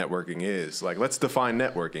not what networking is. Like, let's define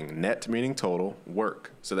networking. Net meaning total,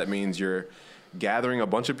 work. So that means you're gathering a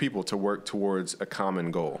bunch of people to work towards a common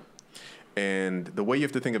goal. And the way you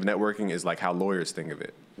have to think of networking is like how lawyers think of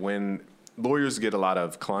it. When lawyers get a lot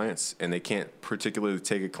of clients and they can't particularly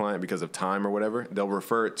take a client because of time or whatever, they'll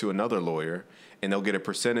refer it to another lawyer and they'll get a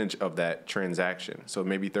percentage of that transaction. So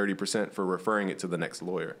maybe 30% for referring it to the next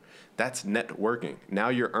lawyer. That's networking. Now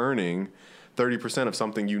you're earning 30% of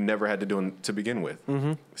something you never had to do to begin with.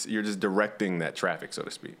 So you're just directing that traffic, so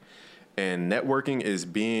to speak. And networking is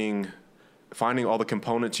finding all the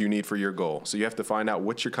components you need for your goal. So you have to find out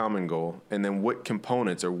what's your common goal, and then what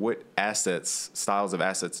components or what styles of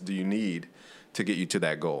assets do you need to get you to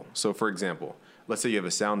that goal. So for example, let's say you have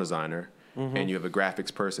a sound designer and you have a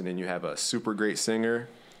graphics person and you have a super great singer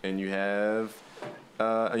and you have,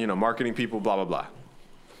 marketing people, blah, blah, blah.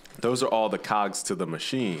 Those are all the cogs to the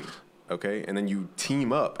machine. Okay. And then you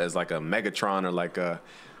team up as like a Megatron or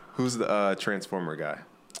who's the Transformer guy?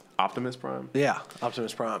 Optimus Prime? Yeah,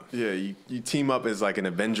 Optimus Prime. Yeah, you team up as like an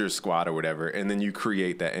Avengers squad or whatever, and then you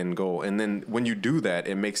create that end goal. And then when you do that,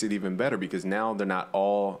 it makes it even better because now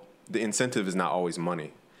the incentive is not always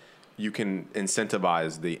money. You can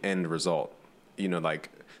incentivize the end result.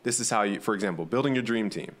 This is how for example, building your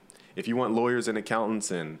dream team. If you want lawyers and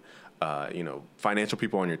accountants and, financial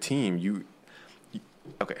people on your team,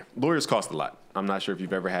 okay, lawyers cost a lot. I'm not sure if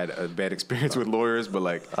you've ever had a bad experience with lawyers,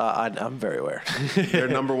 but I'm very aware. Their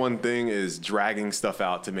number one thing is dragging stuff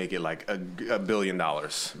out to make it like $1 billion,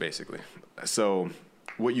 basically. So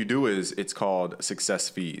what you do is it's called success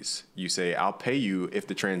fees. You say, I'll pay you if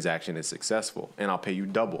the transaction is successful, and I'll pay you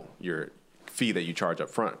double your fee that you charge up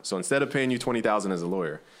front. So instead of paying you $20,000 as a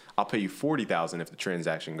lawyer, I'll pay you $40,000 if the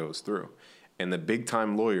transaction goes through. And the big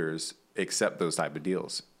time lawyers accept those type of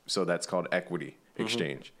deals. So that's called equity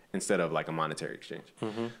exchange instead of like a monetary exchange.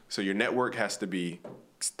 So your network has to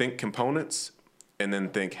think components and then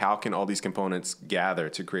think how can all these components gather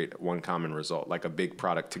to create one common result, like a big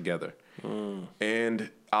product together. And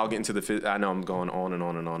I'll get into I know I'm going on and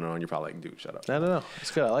on and on and on. You're probably like, dude, shut up. No.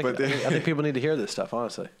 It's good. I like it. I think people need to hear this stuff,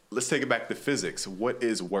 honestly. Let's take it back to physics. What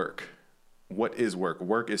is work? What is work?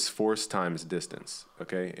 Work is force times distance.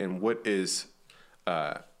 Okay. And what is,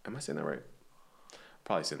 am I saying that right?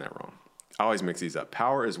 Probably saying that wrong. I always mix these up.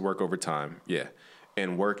 Power is work over time. Yeah.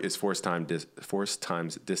 And work is force times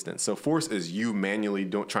distance. So force is you manually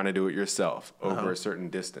trying to do it yourself over a certain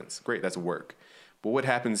distance. Great. That's work. But what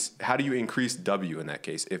happens, how do you increase W in that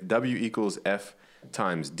case? If W equals F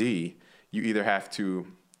times D, you either have to,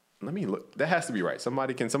 let me look, that has to be right.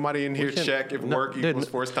 Can somebody in here check if work equals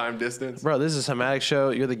force times distance? Bro, this is a Cymatics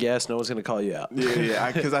show. You're the guest. No one's going to call you out.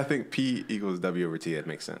 Yeah, because I think P equals W over T. That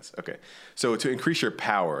makes sense. Okay. So to increase your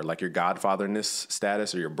power, like your godfatherness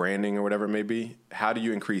status or your branding or whatever it may be, how do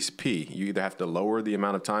you increase P? You either have to lower the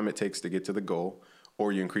amount of time it takes to get to the goal,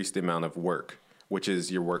 or you increase the amount of work, which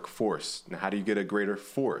is your workforce. Now, how do you get a greater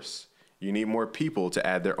force? You need more people to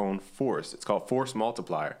add their own force. It's called force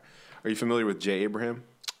multiplier. Are you familiar with Jay Abraham?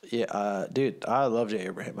 Yeah, dude, I love Jay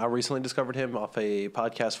Abraham. I recently discovered him off a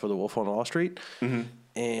podcast for The Wolf on Wall Street,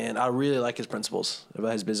 and I really like his principles,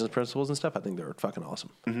 about his business principles and stuff. I think they're fucking awesome.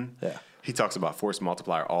 Yeah. He talks about force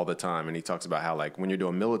multiplier all the time, and he talks about how, like, when you're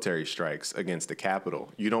doing military strikes against the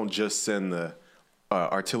Capitol, you don't just send the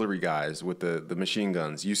artillery guys with the machine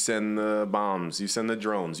guns. You send the bombs. You send the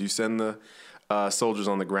drones. You send the soldiers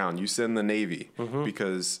on the ground. You send the Navy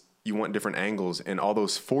because you want different angles, and all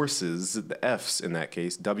those forces, the F's in that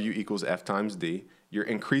case, W equals F times D, you're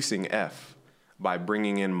increasing F by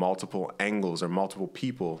bringing in multiple angles or multiple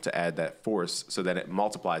people to add that force so that it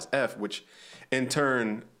multiplies F, which in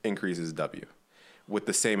turn increases W with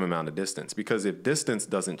the same amount of distance. Because if distance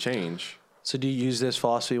doesn't change, So do you use this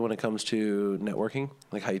philosophy when it comes to networking?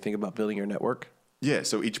 Like how you think about building your network? Yeah,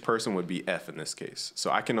 so each person would be F in this case.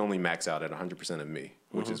 So I can only max out at 100% of me,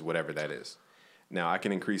 which is whatever that is. Now I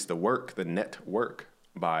can increase the net work,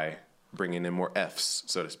 by bringing in more Fs,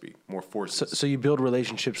 so to speak, more forces. So you build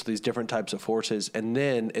relationships with these different types of forces, and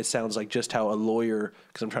then it sounds like just how a lawyer,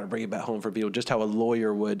 because I'm trying to bring it back home for people, just how a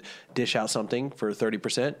lawyer would dish out something for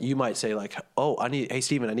 30%. You might say like, oh, hey,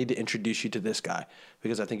 Steven, I need to introduce you to this guy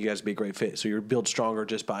because I think you guys would be a great fit. So you're built stronger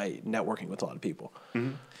just by networking with a lot of people.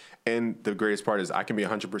 Mm-hmm. And the greatest part is I can be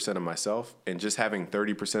 100% of myself, and just having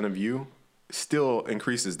 30% of you still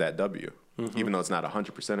increases that W, even though it's not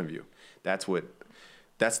 100% of you.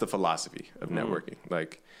 That's the philosophy of networking.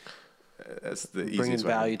 Like, that's the easiest way. Bringing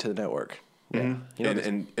value to the network. Yeah. You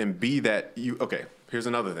know, and be that you. Okay, here's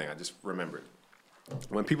another thing I just remembered.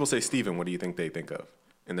 When people say Steven, what do you think they think of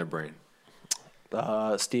in their brain?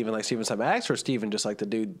 Steven, like Steven Cymatics, or Steven just like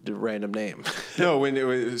the random name? No, when it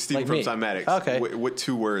was Steven Like from me. Cymatics. Okay. What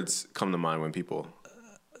two words come to mind when people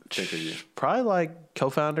think of you? Probably like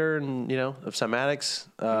co-founder and of Cymatics,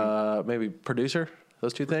 maybe producer.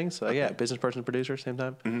 Those two things. So yeah, business person, producer, same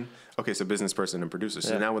time. Mm-hmm. Okay, so business person and producer.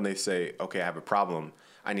 So now when they say, okay, I have a problem,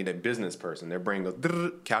 I need a business person, their brain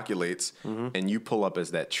goes, calculates, and you pull up as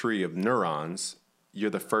that tree of neurons. You're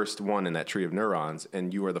the first one in that tree of neurons,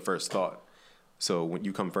 and you are the first thought. So when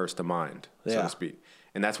you come first to mind, so to speak.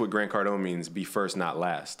 And that's what Grant Cardone means, be first, not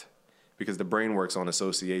last. Because the brain works on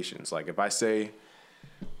associations. Like if I say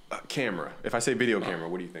camera, if I say video camera,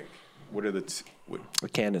 what do you think? What are the... A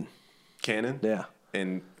Canon. Canon? Yeah.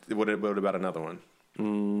 And what about another one?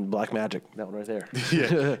 Black Magic. That one right there.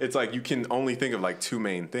 Yeah. It's like you can only think of like two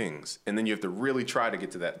main things. And then you have to really try to get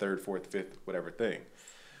to that third, fourth, fifth, whatever thing.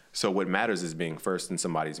 So what matters is being first in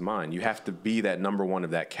somebody's mind. You have to be that number one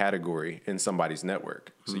of that category in somebody's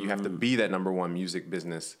network. So you have to be that number one music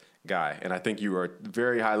business guy. And I think you are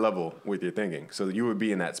very high level with your thinking. So you would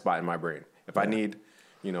be in that spot in my brain. If I need,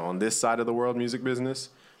 on this side of the world, music business,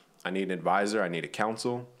 I need an advisor, I need a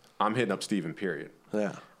counsel, I'm hitting up Steven, period.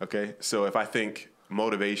 Yeah. Okay. So if I think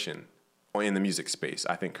motivation in the music space,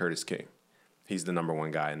 I think Curtis King. He's the number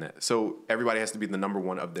one guy in that. So everybody has to be the number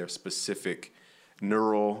one of their specific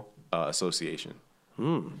neural association.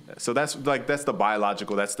 So that's the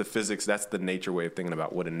biological, that's the physics, that's the nature way of thinking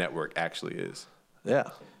about what a network actually is.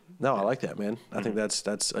 Yeah. No, I like that, man. I think that's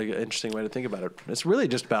an interesting way to think about it. It's really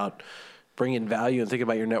just about bringing value and thinking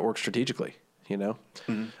about your network strategically.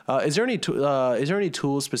 Is there any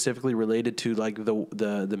tools specifically related to like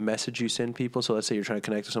the message you send people? So let's say you're trying to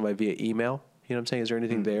connect with somebody via email. You know what I'm saying? Is there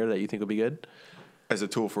anything there that you think would be good? As a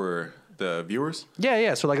tool for the viewers?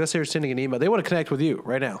 Yeah. So like let's say you're sending an email. They want to connect with you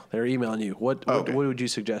right now. They're emailing you. What would you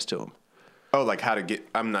suggest to them? Oh, like how to get,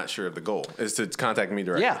 I'm not sure of the goal, is to contact me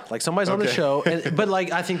directly. Yeah, like somebody's on the show. But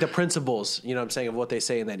like I think the principles, what I'm saying, of what they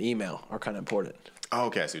say in that email are kind of important. Oh,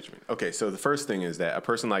 okay, I see what you mean. Okay, so the first thing is that a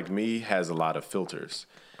person like me has a lot of filters.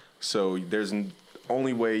 So there's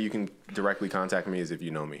only way you can directly contact me is if you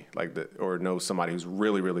know me, or know somebody who's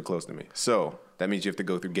really, really close to me. So that means you have to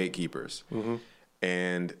go through gatekeepers.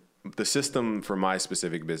 And the system for my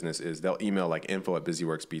specific business is they'll email like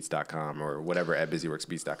info@busyworksbeats.com or whatever at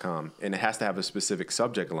busyworksbeats.com. And it has to have a specific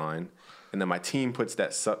subject line. And then my team puts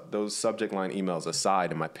those subject line emails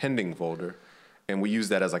aside in my pending folder. And we use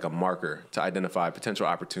that as like a marker to identify potential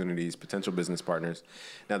opportunities, potential business partners.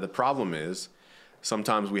 Now, the problem is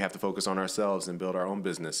sometimes we have to focus on ourselves and build our own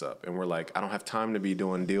business up. And we're like, I don't have time to be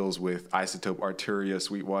doing deals with Isotope, Arturia,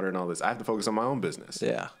 Sweetwater, and all this. I have to focus on my own business.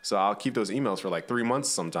 Yeah. So I'll keep those emails for like 3 months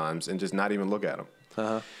sometimes and just not even look at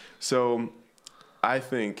them. So I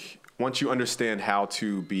think once you understand how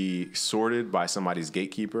to be sorted by somebody's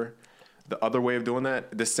gatekeeper, the other way of doing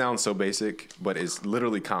that, this sounds so basic, but it's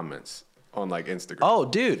literally comments on like Instagram. Oh,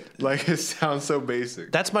 dude. Like it sounds so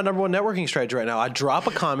basic. That's my number one networking strategy right now. I drop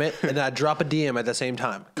a comment and then I drop a DM at the same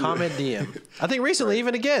time. Comment, DM. I think recently,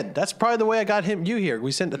 even again, that's probably the way I got you here.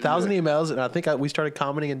 We sent 1,000 emails and I think we started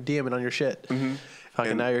commenting and DMing on your shit.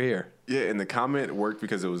 Fucking now you're here. Yeah, and the comment worked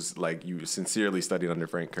because it was like you sincerely studied under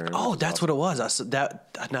Frank Kern. Oh, that's awesome. What it was.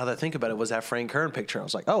 Now that I think about it, was that Frank Kern picture. I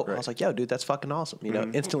was like, I was like, yo, dude, that's fucking awesome.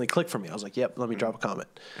 Instantly clicked for me. I was like, yep, let me drop a comment.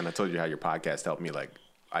 And I told you how your podcast helped me like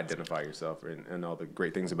identify yourself and all the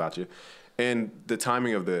great things about you. And the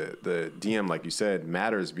timing of the DM, like you said,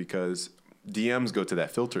 matters because DMs go to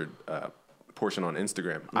that filtered portion on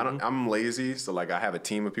Instagram. I'm lazy, so like I have a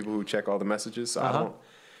team of people who check all the messages, so I don't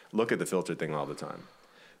look at the filtered thing all the time.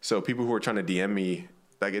 So people who are trying to DM me,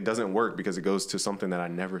 like it doesn't work because it goes to something that I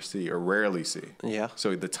never see or rarely see. Yeah.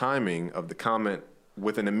 So the timing of the comment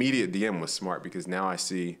with an immediate DM was smart because now I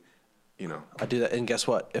see you know. I do that, and guess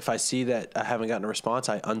what? If I see that I haven't gotten a response,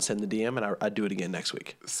 I unsend the DM and I do it again next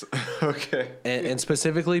week. Okay. And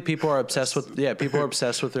specifically, people are obsessed with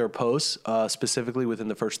their posts. Specifically, within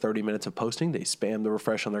the first 30 minutes of posting, they spam the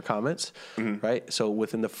refresh on their comments, right? So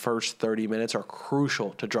within the first 30 minutes are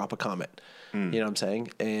crucial to drop a comment. You know what I'm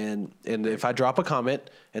saying? And if I drop a comment,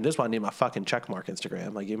 and this is why I need my fucking check mark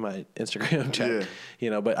Instagram. I give my Instagram check,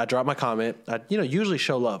 but I drop my comment. I, usually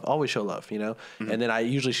show love, always show love, and then I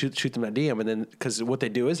usually shoot them a DM. And then, because what they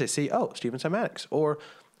do is they see, oh, Steven Cymatics, or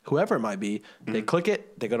whoever it might be, they click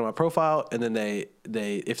it, they go to my profile, and then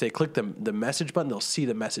if they click the message button, they'll see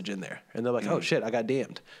the message in there. And they're like, oh shit, I got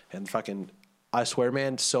DM'd. And fucking, I swear,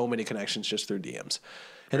 man, so many connections just through DMs.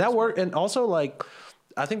 And that worked. And also, like,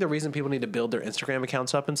 I think the reason people need to build their Instagram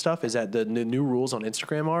accounts up and stuff is that the new rules on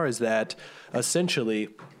Instagram is that essentially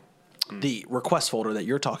the request folder that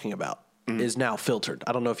you're talking about is now filtered.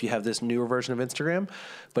 I don't know if you have this newer version of Instagram,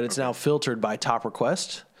 but it's now filtered by top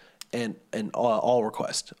request and all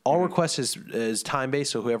request. All request is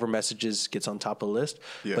time-based, so whoever messages gets on top of the list.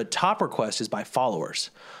 Yeah. But top request is by followers.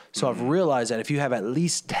 So I've realized that if you have at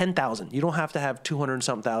least 10,000, you don't have to have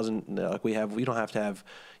 200-something thousand like we have. You don't have to have,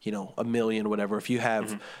 a million or whatever. If you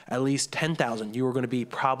have at least 10,000, you are going to be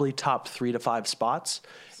probably top 3 to 5 spots.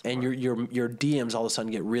 And your DMs all of a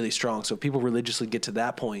sudden get really strong. So if people religiously get to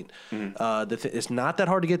that point, it's not that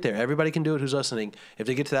hard to get there. Everybody can do it who's listening. If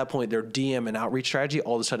they get to that point, their DM and outreach strategy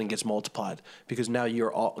all of a sudden gets multiplied because now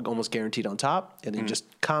you're almost guaranteed on top. And then just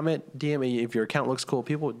comment, DM. If your account looks cool,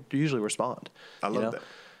 people usually respond. I love that.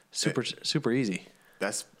 Super easy.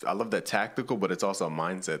 I love that tactical, but it's also a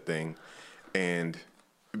mindset thing. And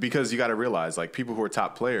because you got to realize, like, people who are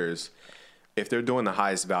top players, if they're doing the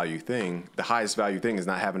highest value thing is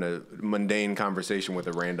not having a mundane conversation with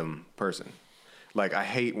a random person. Like, I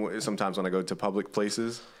hate sometimes when I go to public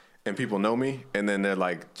places and people know me and then they're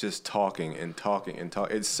like just talking and talking and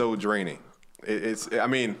talking. It's so draining.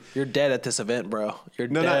 You're dead at this event, bro. You're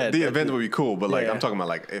dead. The event would be cool, but I'm talking about,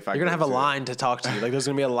 like, if I you're gonna have a line to talk to you. Like, there's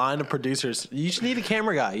gonna be a line of producers. You just need a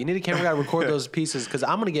camera guy. You need a camera guy to record those pieces because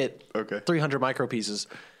I'm gonna get 300 micro pieces.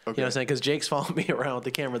 Okay. You know what I'm saying? Because Jake's following me around with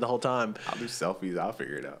the camera the whole time. I'll do selfies. I'll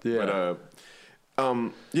figure it out. Yeah. But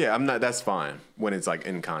I'm not. That's fine when it's like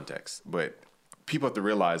in context, but people have to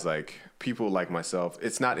realize, like, people like myself,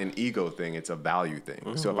 it's not an ego thing, it's a value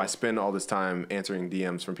thing. So if I spend all this time answering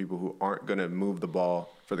DMs from people who aren't going to move the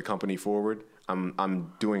ball for the company forward,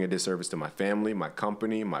 I'm doing a disservice to my family, my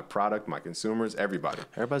company, my product, my consumers, everybody.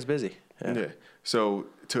 Everybody's busy. Yeah. So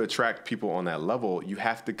to attract people on that level, you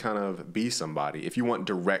have to kind of be somebody. If you want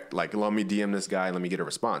direct, like, let me DM this guy, let me get a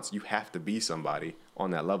response, you have to be somebody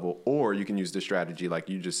on that level. Or you can use the strategy, like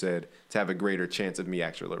you just said, to have a greater chance of me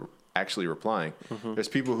actually replying. There's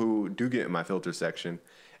people who do get in my filter section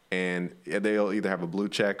and they'll either have a blue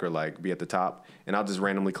check or, like, be at the top, and I'll just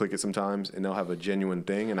randomly click it sometimes and they'll have a genuine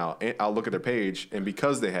thing, and I'll look at their page, and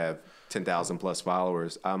because they have 10,000 plus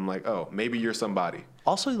followers, I'm like, oh, maybe you're somebody.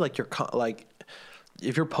 Also, like,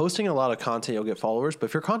 if you're posting a lot of content, you'll get followers, but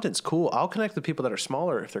if your content's cool, I'll connect with people that are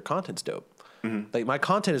smaller if their content's dope. Like, my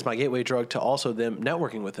content is my gateway drug to also them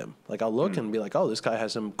networking with them. Like, I'll look and be like, oh, this guy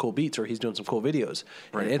has some cool beats, or he's doing some cool videos.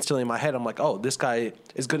 Right. And instantly in my head, I'm like, oh, this guy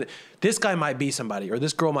is good. This guy might be somebody, or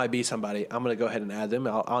this girl might be somebody. I'm going to go ahead and add them.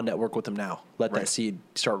 I'll network with them now. Let that seed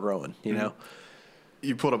start growing, you know?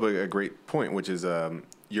 You pulled up a great point, which is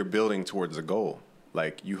you're building towards a goal.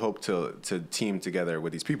 Like, you hope to team together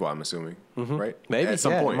with these people, I'm assuming, right? Maybe. At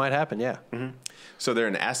some point. It might happen, yeah. So they're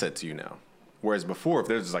an asset to you now. Whereas before, if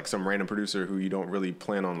there's just, like, some random producer who you don't really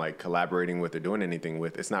plan on, like, collaborating with or doing anything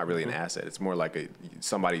with, it's not really an asset. It's more like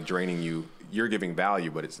somebody draining you. You're giving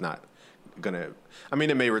value, but it's not going to... I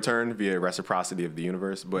mean, it may return via reciprocity of the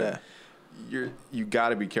universe, but you got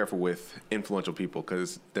to be careful with influential people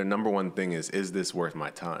because their number one thing is this worth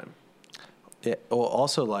my time? Yeah. Well,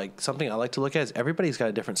 also, like, something I like to look at is everybody's got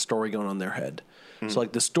a different story going on in their head. So,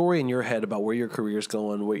 like, the story in your head about where your career's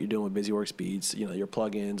going, what you're doing with Busyworksbeats, your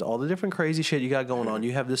plugins, all the different crazy shit you got going on,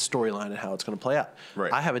 you have this storyline and how it's going to play out.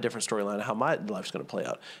 Right. I have a different storyline of how my life's going to play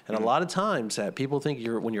out. And a lot of times that people think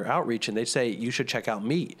when you're outreaching, they say, you should check out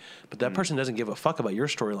me. But that person doesn't give a fuck about your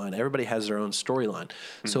storyline. Everybody has their own storyline.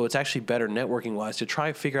 So it's actually better networking-wise to try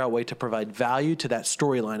and figure out a way to provide value to that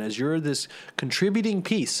storyline as you're this contributing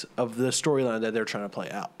piece of the storyline that they're trying to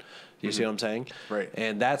play out. You see what I'm saying? Right.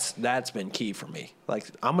 And that's been key for me. Like,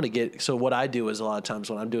 I'm going to get... So what I do is a lot of times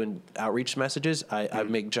when I'm doing outreach messages, I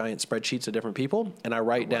make giant spreadsheets of different people, and I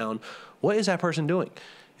write down, what is that person doing?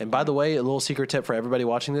 And by the way, a little secret tip for everybody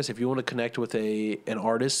watching this, if you want to connect with an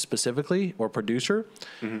artist specifically or producer,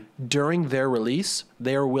 during their release,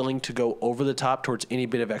 they are willing to go over the top towards any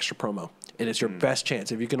bit of extra promo. and it's your best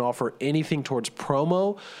chance. If you can offer anything towards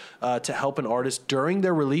promo to help an artist during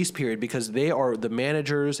their release period, because they are the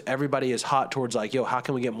managers, everybody is hot towards like, yo, how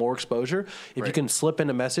can we get more exposure? If you can slip in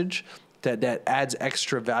a message that adds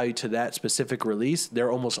extra value to that specific release,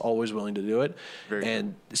 they're almost always willing to do it.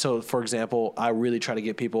 And so, for example, I really try to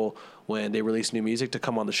get people when they release new music to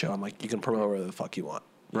come on the show. I'm like, you can promote whatever the fuck you want.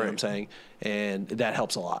 You know what I'm saying? And that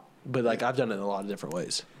helps a lot. But like I've done it in a lot of different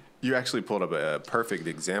ways. You actually pulled up a perfect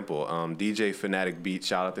example. DJ Fanatic Beat,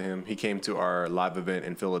 shout out to him. He came to our live event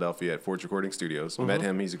in Philadelphia at Forge Recording Studios. Met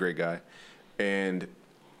him. He's a great guy. And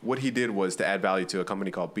what he did was to add value to a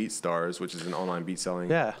company called BeatStars, which is an online beat selling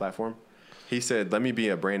platform. He said, let me be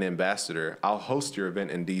a brand ambassador. I'll host your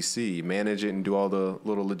event in D.C., manage it, and do all the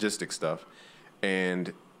little logistic stuff.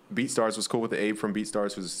 And BeatStars was cool with it. Abe from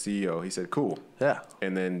BeatStars was the CEO. He said, cool. Yeah.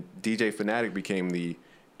 And then DJ Fanatic became the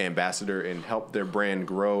ambassador and helped their brand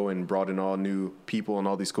grow and brought in all new people and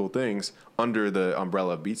all these cool things under the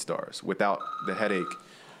umbrella of BeatStars without the headache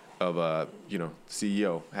of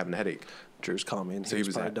CEO having a headache. Drew's calling me, and so he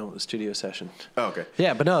was probably done with the studio session. Oh, okay.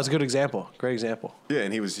 Yeah, but no, it's a good example. Great example. Yeah,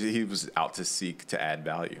 and he was out to seek to add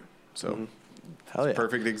value. So, Hell yeah.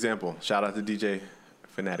 Perfect example. Shout out to DJ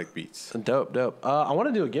Fanatic Beats. Dope. I want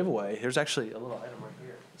to do a giveaway. There's actually a little item right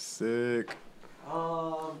here. Sick.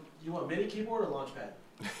 You want MIDI keyboard or Launchpad?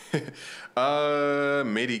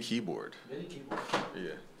 MIDI keyboard. MIDI keyboard.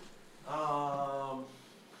 Yeah.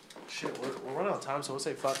 Shit, we're running out of time, so we'll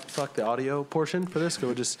say fuck the audio portion for this.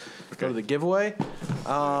 We'll just go to the giveaway.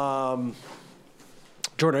 Jordan,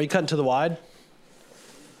 are you cutting to the wide?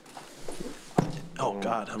 Oh,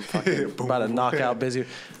 God, I'm fucking about to knock out Busy.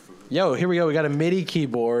 Yo, here we go. We got a MIDI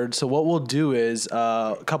keyboard. So what we'll do is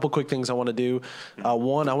a couple quick things I want to do.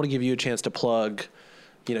 One, I want to give you a chance to plug.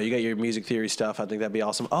 You know, you got your music theory stuff. I think that'd be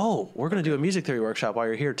awesome. Oh, we're going to do a music theory workshop while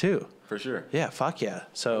you're here, too. For sure. Yeah, fuck yeah.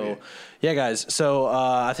 So, yeah, guys. So,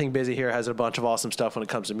 I think Busy here has a bunch of awesome stuff when it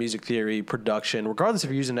comes to music theory, production. Regardless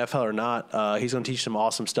if you're using FL or not, he's going to teach some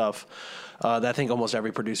awesome stuff that I think almost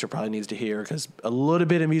every producer probably needs to hear, because a little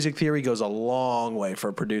bit of music theory goes a long way for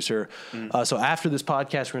a producer. So after this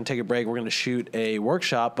podcast, we're going to take a break. We're going to shoot a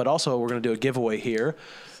workshop, but also we're going to do a giveaway here.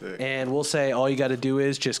 Sick. And we'll say all you got to do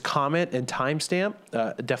is just comment and timestamp.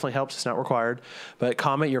 It definitely helps. It's not required. But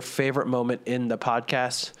comment your favorite moment in the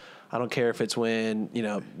podcast. I don't care if it's when,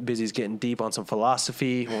 Busy's getting deep on some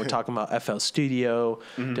philosophy, when we're talking about FL Studio,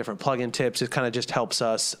 different plugin tips. It kind of just helps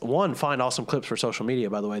us, one, find awesome clips for social media,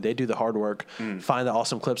 by the way. They do the hard work. Find the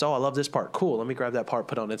awesome clips. Oh, I love this part. Cool. Let me grab that part,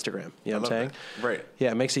 put it on Instagram. You know what I'm saying? That. Right.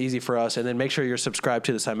 Yeah, it makes it easy for us. And then make sure you're subscribed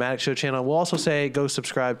to the Cymatics Show channel. We'll also say go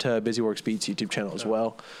subscribe to Busyworksbeats YouTube channel as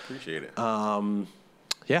well. Appreciate it.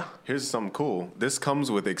 Yeah. Here's something cool. This comes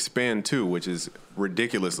with Expand 2, which is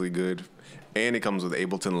ridiculously good. And it comes with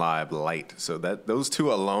Ableton Live Lite. So those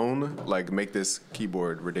two alone make this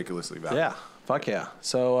keyboard ridiculously valuable. Yeah. Fuck yeah.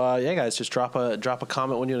 So yeah, guys, just drop a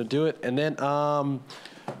comment when you want to do it. And then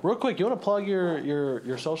real quick, you want to plug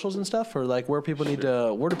your socials and stuff, or where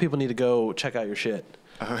do people need to go check out your shit?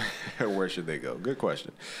 Where should they go? Good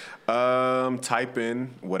question. Type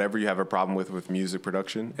in whatever you have a problem with music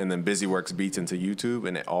production, and then Busyworksbeats into YouTube,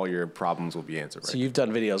 and all your problems will be answered. So you've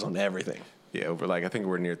done videos on everything. Yeah, over I think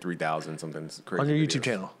we're near 3,000 something crazy. On your videos. YouTube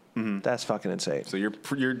channel. That's fucking insane. So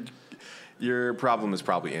your problem is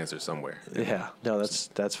probably answered somewhere. Yeah, no,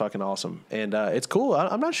 that's fucking awesome, and it's cool.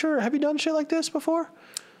 I'm not sure. Have you done shit like this before?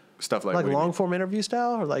 Stuff like long form interview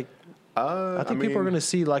style, or I think people are going to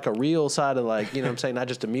see a real side of you know what I'm saying, not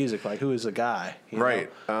just the music, who is the guy.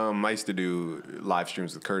 Right. I used to do live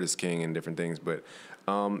streams with Curtis King and different things, but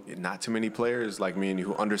not too many players like me and you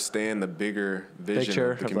who understand the bigger vision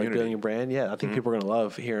of the community. Building your brand. Yeah, I think people are going to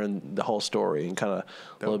love hearing the whole story and kind of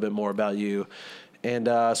a little bit more about you. And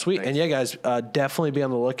sweet. Thanks. And yeah, guys, definitely be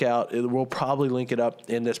on the lookout. We'll probably link it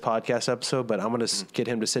up in this podcast episode, but I'm going to get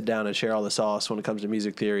him to sit down and share all the sauce when it comes to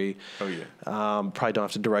music theory. Oh, yeah. Probably don't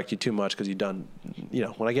have to direct you too much because you've done,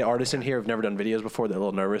 when I get artists in here who've never done videos before, they're a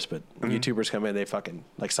little nervous, but YouTubers come in, they fucking,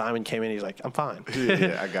 Simon came in, he's like, I'm fine.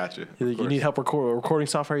 Yeah, I got you. You need help recording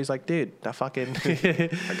software? He's like, dude, I fucking.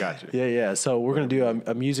 I got you. Yeah. So we're going to do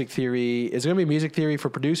a music theory. Is it going to be music theory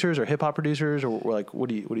for producers or hip hop producers, or what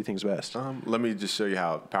do you think is best? Let me just show you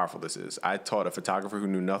how powerful this is. I taught a photographer who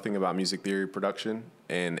knew nothing about music theory production,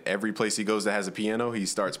 and every place he goes that has a piano, he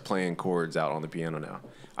starts playing chords out on the piano now.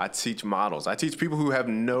 I teach models. I teach people who have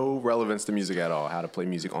no relevance to music at all how to play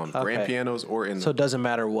music on grand pianos or in. So it doesn't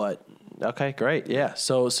matter what. Okay, great. Yeah.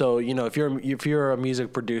 So if you're a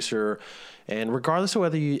music producer, and regardless of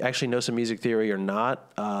whether you actually know some music theory or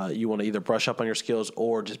not, you want to either brush up on your skills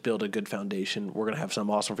or just build a good foundation. We're going to have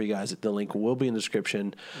something awesome for you guys. The link will be in the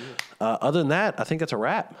description. Other than that, I think that's a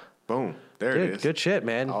wrap. Boom. There Dude, it is. good shit,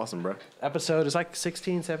 man. Awesome, bro. Episode is like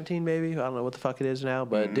 16, 17 maybe. I don't know what the fuck it is now,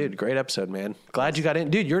 but dude, great episode, man. Glad you got in.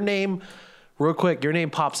 Dude, your name, real quick, your name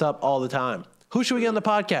pops up all the time. Who should we get on the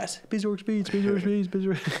podcast? Busyworksbeats,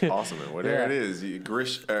 Busyworksbeats. Awesome, man. Well, there it is.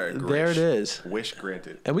 Grish. There it is. Wish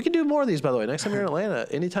granted. And we can do more of these, by the way. Next time you're in Atlanta,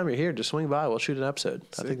 anytime you're here, just swing by. We'll shoot an episode.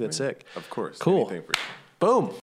 I think that's man. sick. Of course. Cool. Anything for you. Boom.